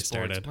 don't women's get me sports.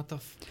 started. What the?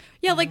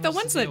 Yeah, like the What's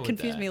ones the that deal with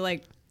confuse that? me,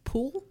 like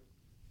pool.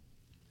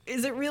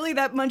 Is it really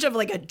that much of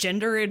like a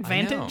gender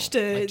advantage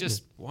to like,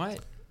 just what?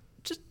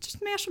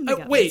 just mash them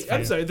together? Wait,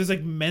 I'm sorry. There's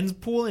like men's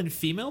pool and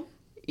female.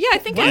 Yeah, I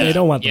think They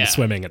don't want them Yeah.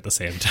 swimming at the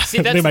same time. See,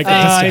 that's they might the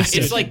get thing.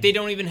 distracted. It's like they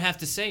don't even have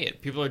to say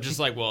it. People are just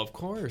like, well, of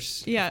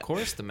course. Yeah. Of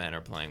course the men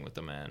are playing with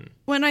the men.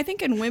 when I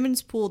think in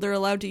women's pool they're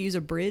allowed to use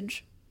a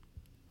bridge.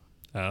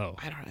 Oh,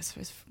 I don't know.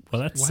 It's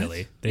well, that's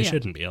silly. They Yeah.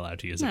 shouldn't be allowed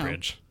to use a No.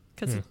 bridge.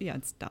 because yeah,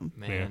 it's dumb.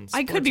 Man,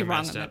 I could sports be are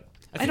wrong messed on up.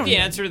 I think the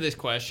answer to this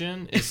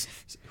question is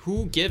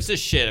who gives a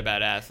shit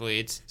about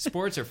athletes?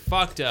 Sports are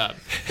fucked up.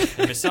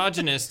 They're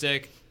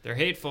misogynistic. They're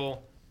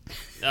hateful.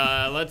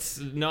 Let's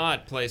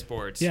not play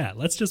sports. Yeah,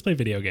 let's just play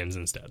video games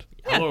instead.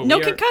 Yeah, Hello, no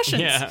we are-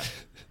 concussions. Yeah.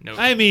 No.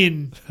 I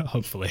mean,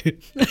 Hopefully.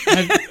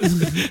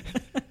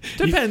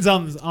 depends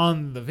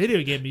on the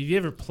video game. If you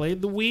ever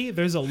played the Wii,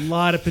 there's a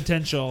lot of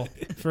potential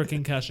for a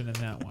concussion in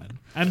that one.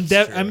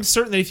 I'm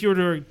certain that if you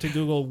were to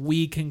Google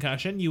Wii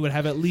concussion, you would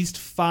have at least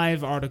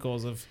 5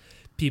 articles of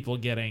people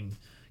getting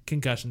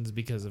concussions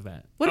because of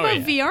that. What about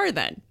VR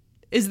then?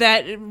 Is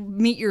that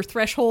meet your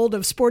threshold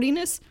of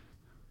sportiness?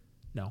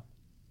 No.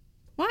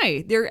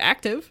 Why? They're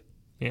active.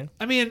 Yeah.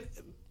 I mean,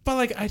 but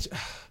like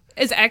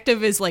As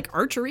active as like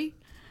archery.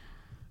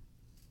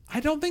 I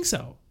don't think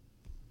so.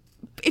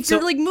 If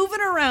you're like moving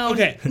around.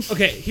 Okay.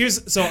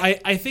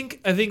 I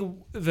think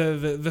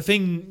the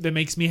thing that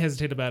makes me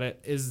hesitate about it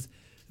is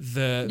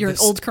You're an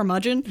old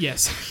curmudgeon.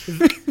 Yes.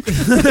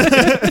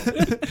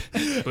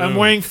 I'm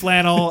wearing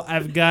flannel.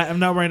 I'm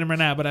not wearing them right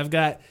now, but I've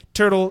got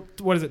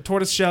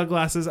tortoise shell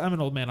glasses. I'm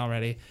an old man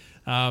already.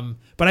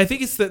 But I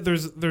think it's that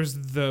there's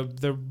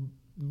the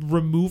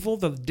removal,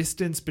 the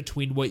distance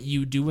between what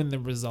you do and the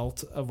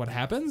result of what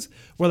happens.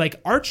 Where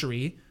like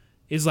archery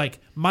is like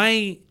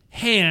my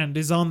hand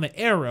is on the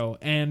arrow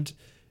and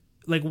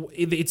like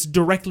it's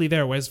directly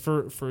there. Whereas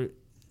for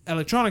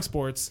electronic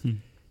sports,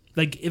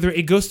 like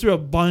it goes through a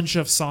bunch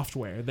of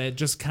software that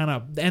just kind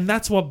of, and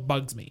that's what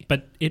bugs me.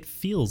 But it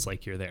feels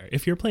like you're there.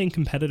 If you're playing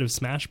competitive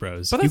Smash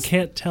Bros, But you that's-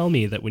 can't tell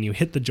me that when you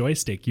hit the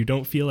joystick, you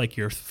don't feel like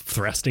you're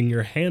thrusting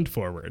your hand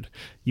forward.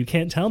 You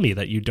can't tell me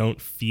that you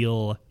don't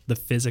feel the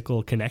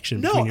physical connection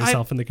No, between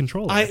yourself and the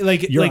controller.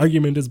 like- Your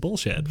argument is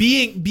bullshit.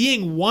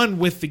 Being one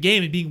with the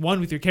game and being one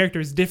with your character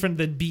is different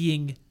than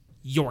being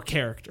your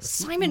character.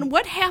 Simon,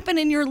 what happened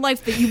in your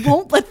life that you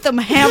won't let them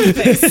have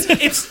this?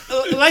 It's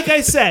like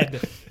I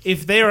said,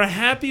 if they are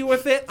happy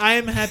with it, I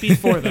am happy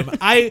for them.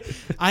 I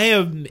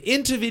am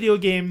into video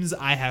games.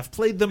 I have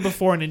played them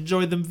before and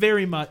enjoyed them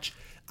very much.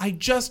 I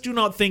just do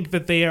not think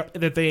that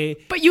they.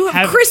 But you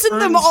have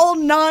christened them earned- all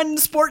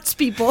non-sports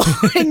people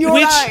in your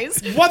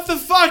eyes. What the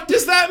fuck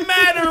does that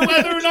matter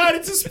whether or not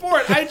it's a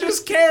sport? I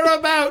just care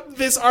about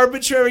this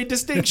arbitrary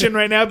distinction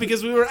right now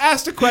because we were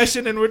asked a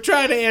question and we're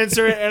trying to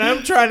answer it, and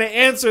I'm trying to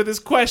answer this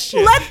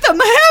question. Let them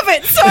have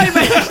it,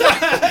 Simon.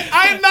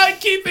 I'm not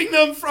keeping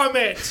them from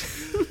it.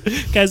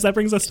 Guys, that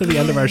brings us to the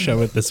end of our show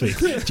with this week.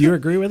 Do you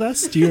agree with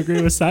us? Do you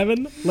agree with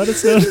Simon? Let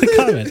us know in the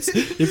comments.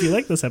 If you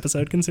like this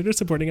episode, consider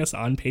supporting us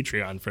on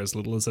Patreon. For as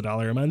little as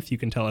 $1 a month, you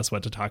can tell us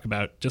what to talk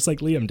about, just like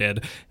Liam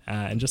did,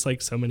 and just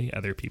like so many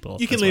other people.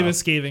 You can as leave well. a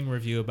scathing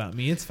review about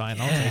me. It's fine.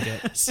 I'll take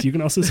it. Yes. You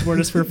can also support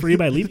us for free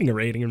by leaving a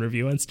rating and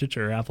review on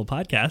Stitcher or Apple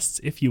Podcasts.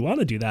 If you want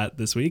to do that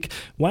this week,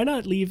 why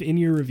not leave in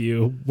your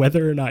review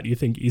whether or not you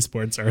think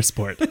esports are a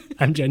sport?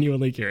 I'm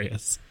genuinely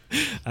curious.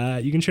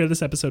 You can share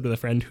this episode with a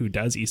friend who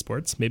does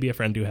esports, maybe a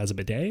friend who has a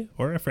bidet,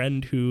 or a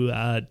friend who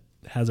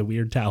has a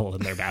weird towel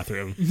in their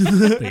bathroom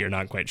that you're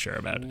not quite sure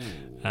about.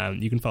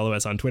 You can follow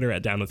us on Twitter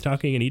at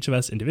DownWithTalking, and each of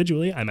us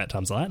individually. I'm at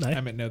Tom Zalatni.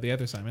 I meant no, the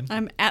other Simon.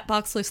 I'm at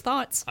Boxless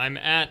Thoughts. I'm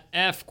at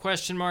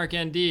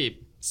F?ND.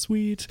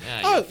 Sweet.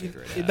 Yeah, Oh, you'll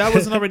figure it out. that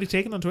wasn't already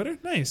taken on Twitter?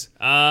 Nice.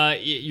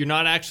 You're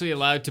not actually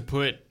allowed to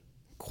put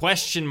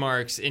question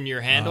marks in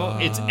your handle.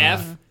 It's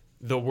F,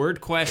 the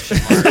word question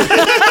mark,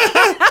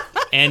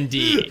 ND.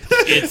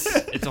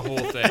 It's a whole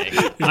thing.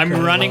 I'm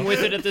running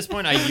with it at this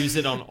point. I use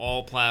it on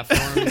all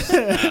platforms.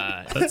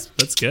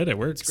 That's good. It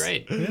works.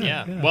 Great.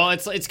 Yeah. Well,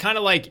 it's kind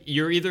of like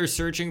you're either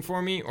searching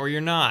for me or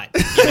you're not.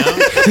 You know?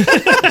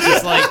 It's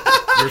just like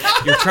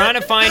you're trying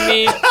to find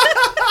me.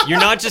 You're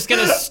not just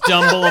going to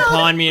stumble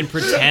upon me and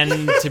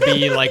pretend to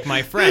be like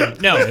my friend.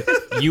 No,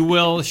 you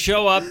will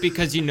show up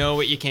because you know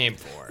what you came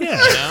for.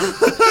 Yeah. You know?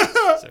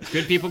 So,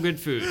 good people, good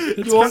food.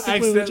 You won't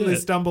perfectly accidentally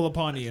legit. stumble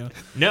upon you.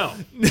 No.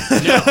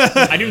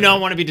 I do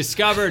not want to be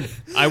discovered.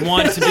 I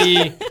want to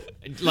be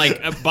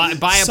like by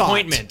Sought.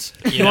 appointment.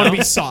 You want to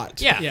be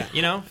sought. Yeah.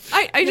 You know?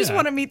 I just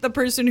want to meet the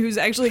person who's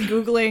actually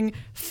Googling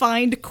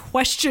find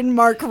question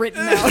mark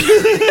written out.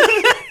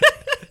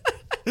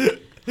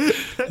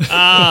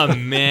 Oh,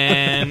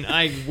 man.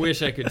 I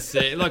wish I could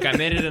say. Look, I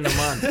made it in a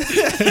month.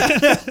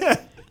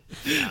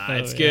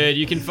 It's good.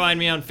 You can find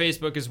me on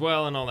Facebook as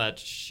well and all that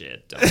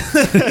shit.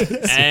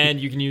 And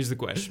you can use the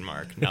question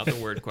mark, not the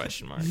word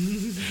question mark.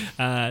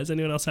 Does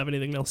anyone else have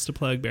anything else to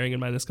plug, bearing in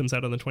mind this comes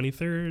out on the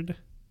 23rd?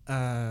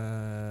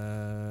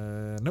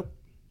 Nope.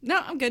 No,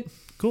 I'm good.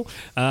 Cool.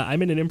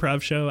 I'm in an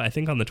improv show, I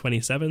think on the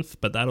 27th,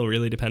 but that'll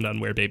really depend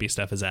on where baby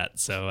stuff is at.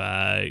 So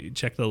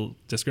check the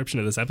description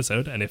of this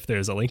episode, and if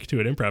there's a link to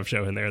an improv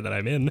show in there that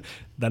I'm in,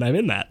 then I'm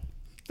in that.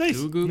 Nice.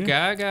 Goo goo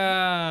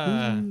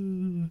gaga.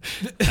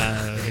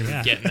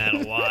 Yeah. Getting that a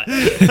lot.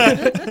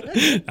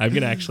 I'm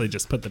going to actually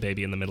just put the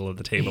baby in the middle of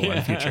the table on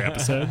future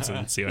episodes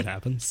and see what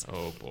happens.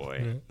 Oh,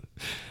 boy.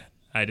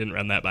 I didn't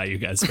run that by you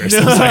guys first.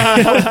 I'm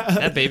sorry.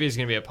 That baby is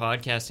going to be a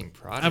podcasting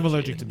prodigy. I'm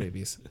allergic to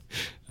babies.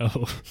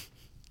 Oh.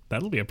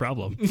 That'll be a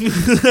problem.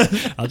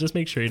 I'll just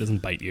make sure he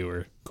doesn't bite you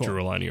or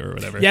drool on you or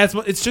whatever. Yeah,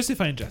 it's just if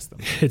I ingest them.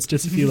 It's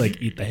just if you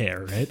like eat the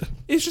hair, right?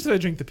 It's just if I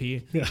drink the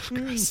pee. Yeah,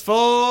 gross.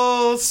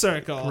 Full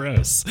circle.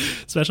 Gross.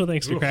 Special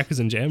thanks to Crackers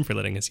and Jam for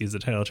letting us use the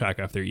title track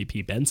off their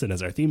EP Benson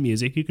as our theme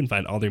music. You can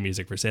find all their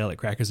music for sale at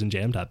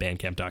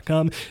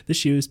crackersandjam.bandcamp.com. This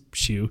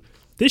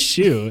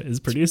shoe is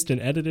produced and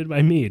edited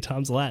by me,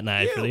 Tom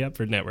Zlatni, for the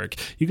Upford Network.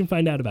 You can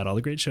find out about all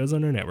the great shows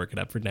on our network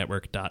at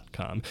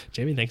upfordnetwork.com.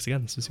 Jamie, thanks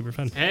again. This was super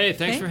fun. Hey,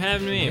 thanks for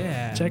having me.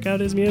 Yeah. Check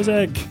out his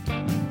music.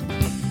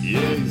 Yeah,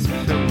 he's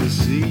come to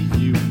see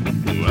you.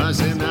 Was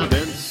in